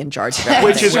can't be in charge of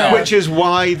which is everything. which is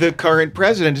why the current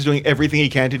president is doing everything he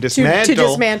can to dismantle,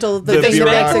 dismantle the thing that makes it go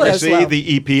bureaucracy, slow.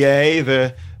 the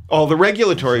EPA, all the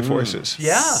regulatory forces.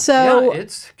 Yeah. So- yeah,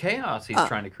 it's chaos he's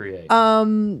trying to create.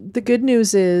 The good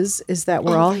news is that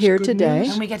we're all here today,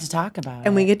 And we get to talk about it.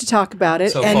 and we get to talk about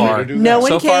it. So and far. no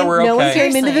one So far, came. we're No one okay.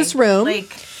 came into this room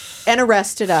Like, and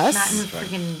arrested not in us.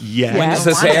 freaking. Yes. when does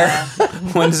this air?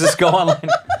 When does this go online?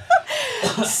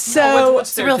 So What's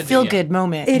It's a there real to do? feel good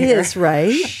moment. it here. is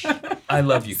right. I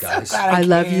love you guys, I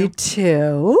love you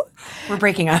too. We're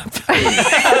breaking up.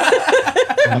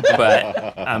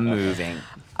 but I'm moving.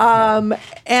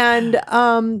 And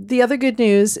the other good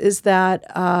news is that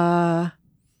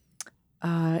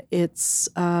it's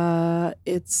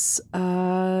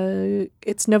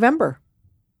November.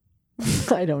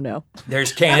 I don't know.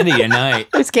 There's candy tonight.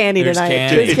 There's candy There's tonight.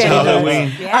 candy. There's It's candy tonight.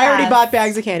 Halloween. I already bought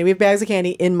bags of candy. We have bags of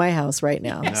candy in my house right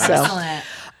now. Excellent.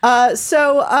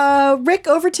 So, Rick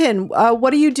Overton,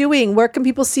 what are you doing? Where can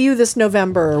people see you this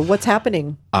November? What's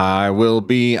happening? I will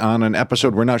be on an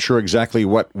episode. We're not sure exactly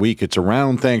what week. It's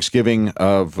around Thanksgiving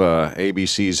of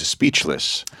ABC's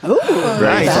Speechless. Oh,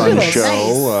 Very fun fabulous.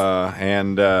 show.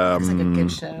 And like a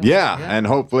good show. Yeah, and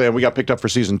hopefully we got picked up for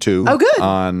season 2. Oh, good.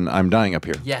 On I'm Dying Up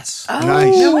Here. Yes.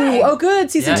 Nice. Oh,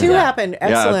 good. Season 2 happened.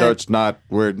 Excellent. Yeah, though it's not.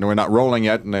 We're not rolling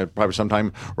yet, and probably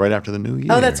sometime right after the new year.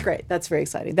 Oh, that's great. That's very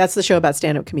exciting. That's the show about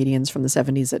stand-up comedians from the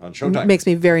 70s. It On Showtime. makes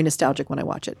me very nostalgic when I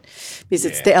watch it because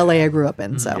it's the LA I grew up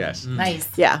in. So Yes. Nice.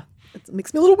 yeah, it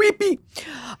makes me a little weepy.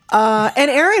 And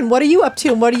Erin, what are you up to?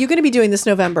 And what are you going to be doing this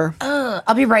November?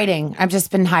 I'll be writing. I've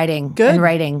just been hiding Good. and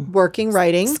writing. Working,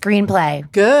 writing. Screenplay.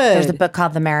 Good. There's a book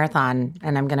called The Marathon,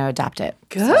 and I'm going to adapt it.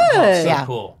 Good. Yeah.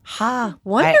 Cool. Ha.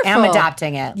 Wonderful. I am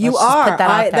adapting it. You Let's just are. Put that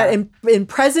out there. in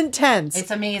present tense.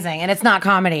 It's amazing, and it's not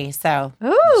comedy. So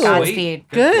Ooh, Godspeed.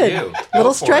 good. for you. Little Go for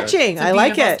it. stretching. I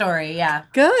like Beautiful it. Story. Yeah.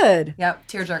 Good. Yep.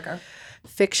 Tearjerker.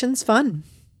 Fiction's fun.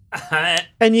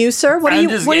 And you, sir, what are I'm you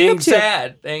just what are you getting up to?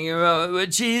 sad thinking about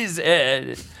what she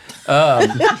said.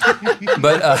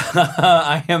 But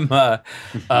I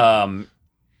am.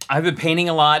 I've been painting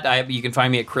a lot. You can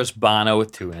find me at Chris Bono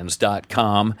with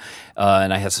 2ends.com,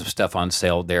 and I have some stuff on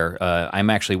sale there. I'm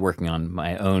actually working on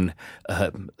my own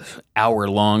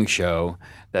hour-long show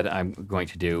that I'm going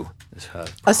to do.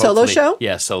 A solo hopefully- show?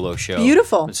 Yeah, solo show.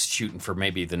 Beautiful. I'm shooting for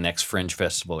maybe the next Fringe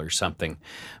Festival or something,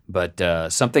 but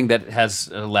something that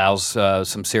allows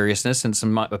some seriousness and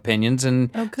some opinions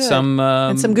and good. some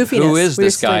And some goofiness. Who is Your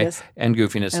this guy? silliness. And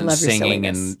goofiness I and love your singing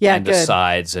silliness. and, Yeah, and good.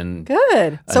 asides and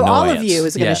Good. So all of annoyance. you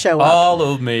is going to Yeah, show up. All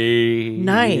of me.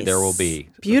 Nice. There will be.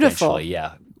 Beautiful. eventually,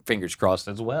 yeah. Fingers crossed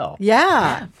as well.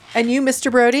 Yeah. And you, Mr.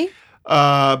 Brody?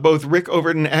 Both Rick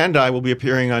Overton and I will be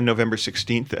appearing on November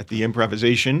 16th at the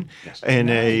Improvisation in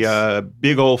a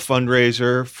big old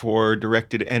fundraiser for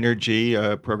Directed Energy,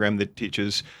 a program that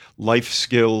teaches life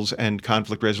skills and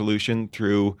conflict resolution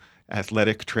through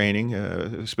athletic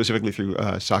training, specifically through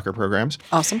soccer programs.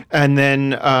 Awesome. And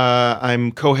then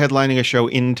I'm co-headlining a show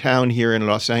in town here in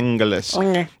Los Angeles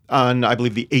on, I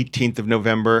believe, the 18th of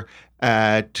November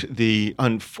at the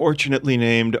unfortunately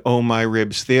named Oh My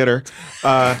Ribs Theater.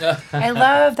 I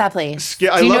love that place.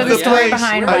 Yeah, I Do you love know the story place.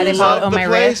 behind I why they call it love Oh the My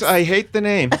place. Ribs? I hate the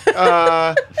name. From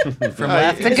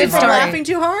laughing, It's a good From story. laughing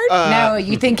too hard? No,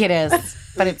 you think it is,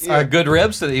 but it's good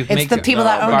ribs that you make the people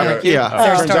that own it. barbecue. Yeah.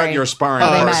 Their Turns story. out you're a sparring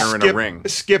How they partner met. in a ring.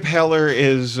 Skip Heller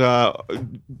is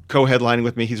co-headlining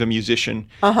with me. He's a musician.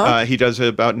 He does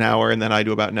about an hour, and then I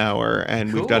do about an hour.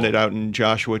 And we've done it out in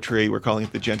Joshua Tree. We're calling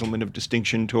it the Gentlemen of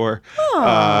Distinction Tour.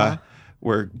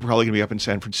 We're probably going to be up in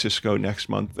San Francisco next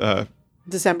month.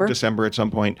 December at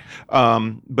some point.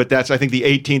 But that's, I think, the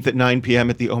 18th at 9 p.m.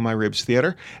 at the Oh My Ribs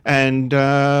Theater. And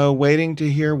waiting to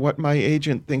hear what my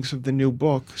agent thinks of the new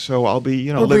book. So I'll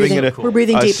be, living in We're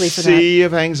breathing a deeply for that. sea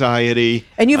of anxiety.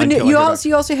 And you have until I you hear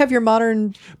back. also have your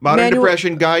modern manual-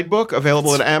 Depression Guidebook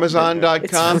available at Amazon.com.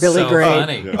 It's really So great.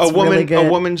 funny. It's A woman, really good. a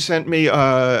woman sent me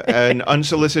an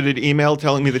unsolicited email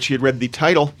telling me that she had read the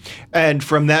title, and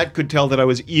from that could tell that I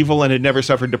was evil and had never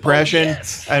suffered depression,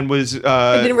 and was.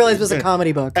 I didn't realize it was a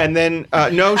comedy book. And then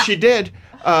no, she did.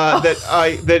 That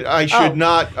I should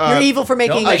not. You're evil for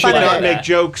making I I should fun of not it. make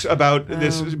jokes about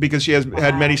this because she has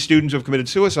had many students who have committed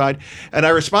suicide. And I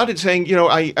responded saying,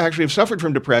 I actually have suffered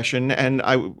from depression, and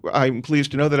I'm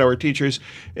pleased to know that our teachers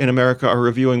in America are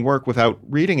reviewing work without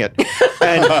reading it.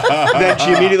 And then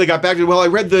she immediately got back to, well, I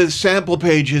read the sample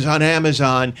pages on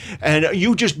Amazon, and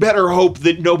you just better hope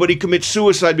that nobody commits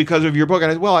suicide because of your book.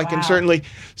 And I said, well, I can certainly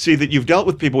see that you've dealt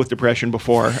with people with depression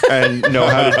before and know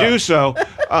how to do so.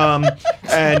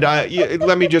 And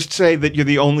let me just say that you're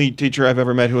the only teacher I've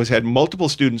ever met who has had multiple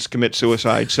students commit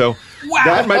suicide. So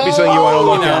that might be something you want to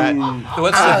look at.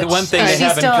 What's the one thing they She's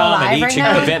have in still common? alive Each right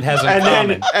now? event has in And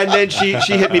common. then she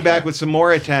hit me back with some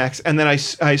more attacks, and then I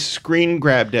screen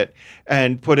grabbed it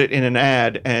and put it in an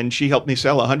ad, and she helped me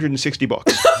sell 160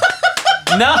 books.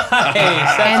 Nice. And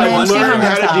That's then a she wonderful. Learn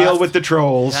how to herself. deal with the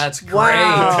trolls. That's great.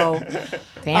 Wow.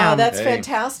 Damn. That's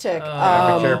fantastic. Be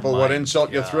careful what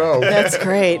insult you throw. That's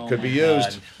great. Could be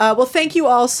used. Well, thank you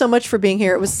all so much for being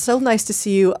here. It was so nice to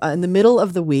see you in the middle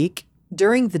of the week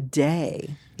during the day.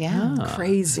 yeah.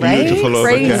 Crazy. Right? Beautiful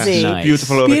overcast. Crazy. Nice.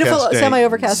 Beautiful overcast Beautiful day.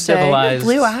 semi-overcast day. Civilized.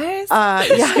 Blue eyes. Yeah,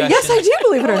 yes, I do,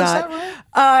 believe it or not.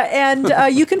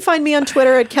 And you can find me on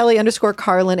Twitter at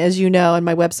Kelly_Carlin, as you know, and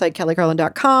my website,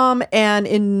 kellycarlin.com. And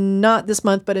in not this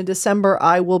month, but in December,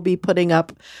 I will be putting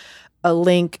up a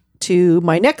link to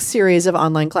my next series of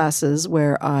online classes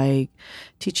where I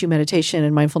teach you meditation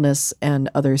and mindfulness and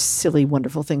other silly,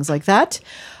 wonderful things like that.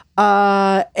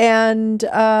 And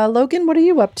Logan, what are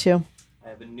you up to? I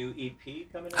have a new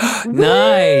EP coming out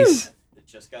Nice. that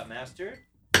just got mastered.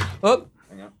 Oh,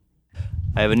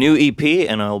 I have a new EP,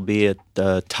 and I'll be at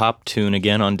Top Tune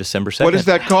again on December 2nd. What is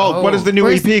that called? What is the new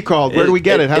EP called? Where do we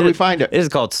get it? How do we find it? It is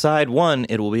called Side 1.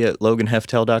 It will be at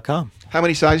loganheftel.com. How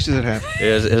many sides does it have? It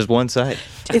is one side.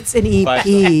 It's an EP.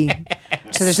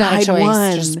 So there's not a Side choice,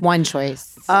 one. just one choice.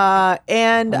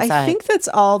 And I side. think that's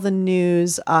all the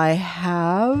news I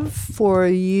have for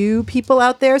you people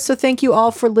out there. So thank you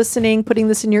all for listening, putting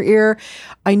this in your ear.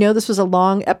 I know this was a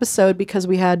long episode because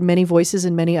we had many voices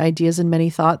and many ideas and many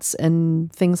thoughts and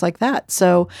things like that.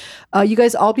 So you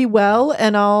guys all be well,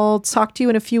 and I'll talk to you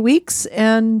in a few weeks.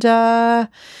 And don't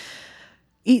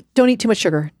eat too much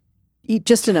sugar. Eat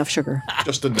just enough sugar.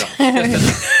 Just enough.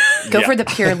 Go for the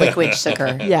pure liquid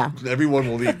sugar. Yeah. Everyone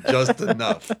will eat just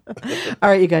enough. All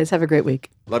right, you guys have a great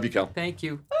week. Love you, Kel. thank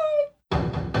you.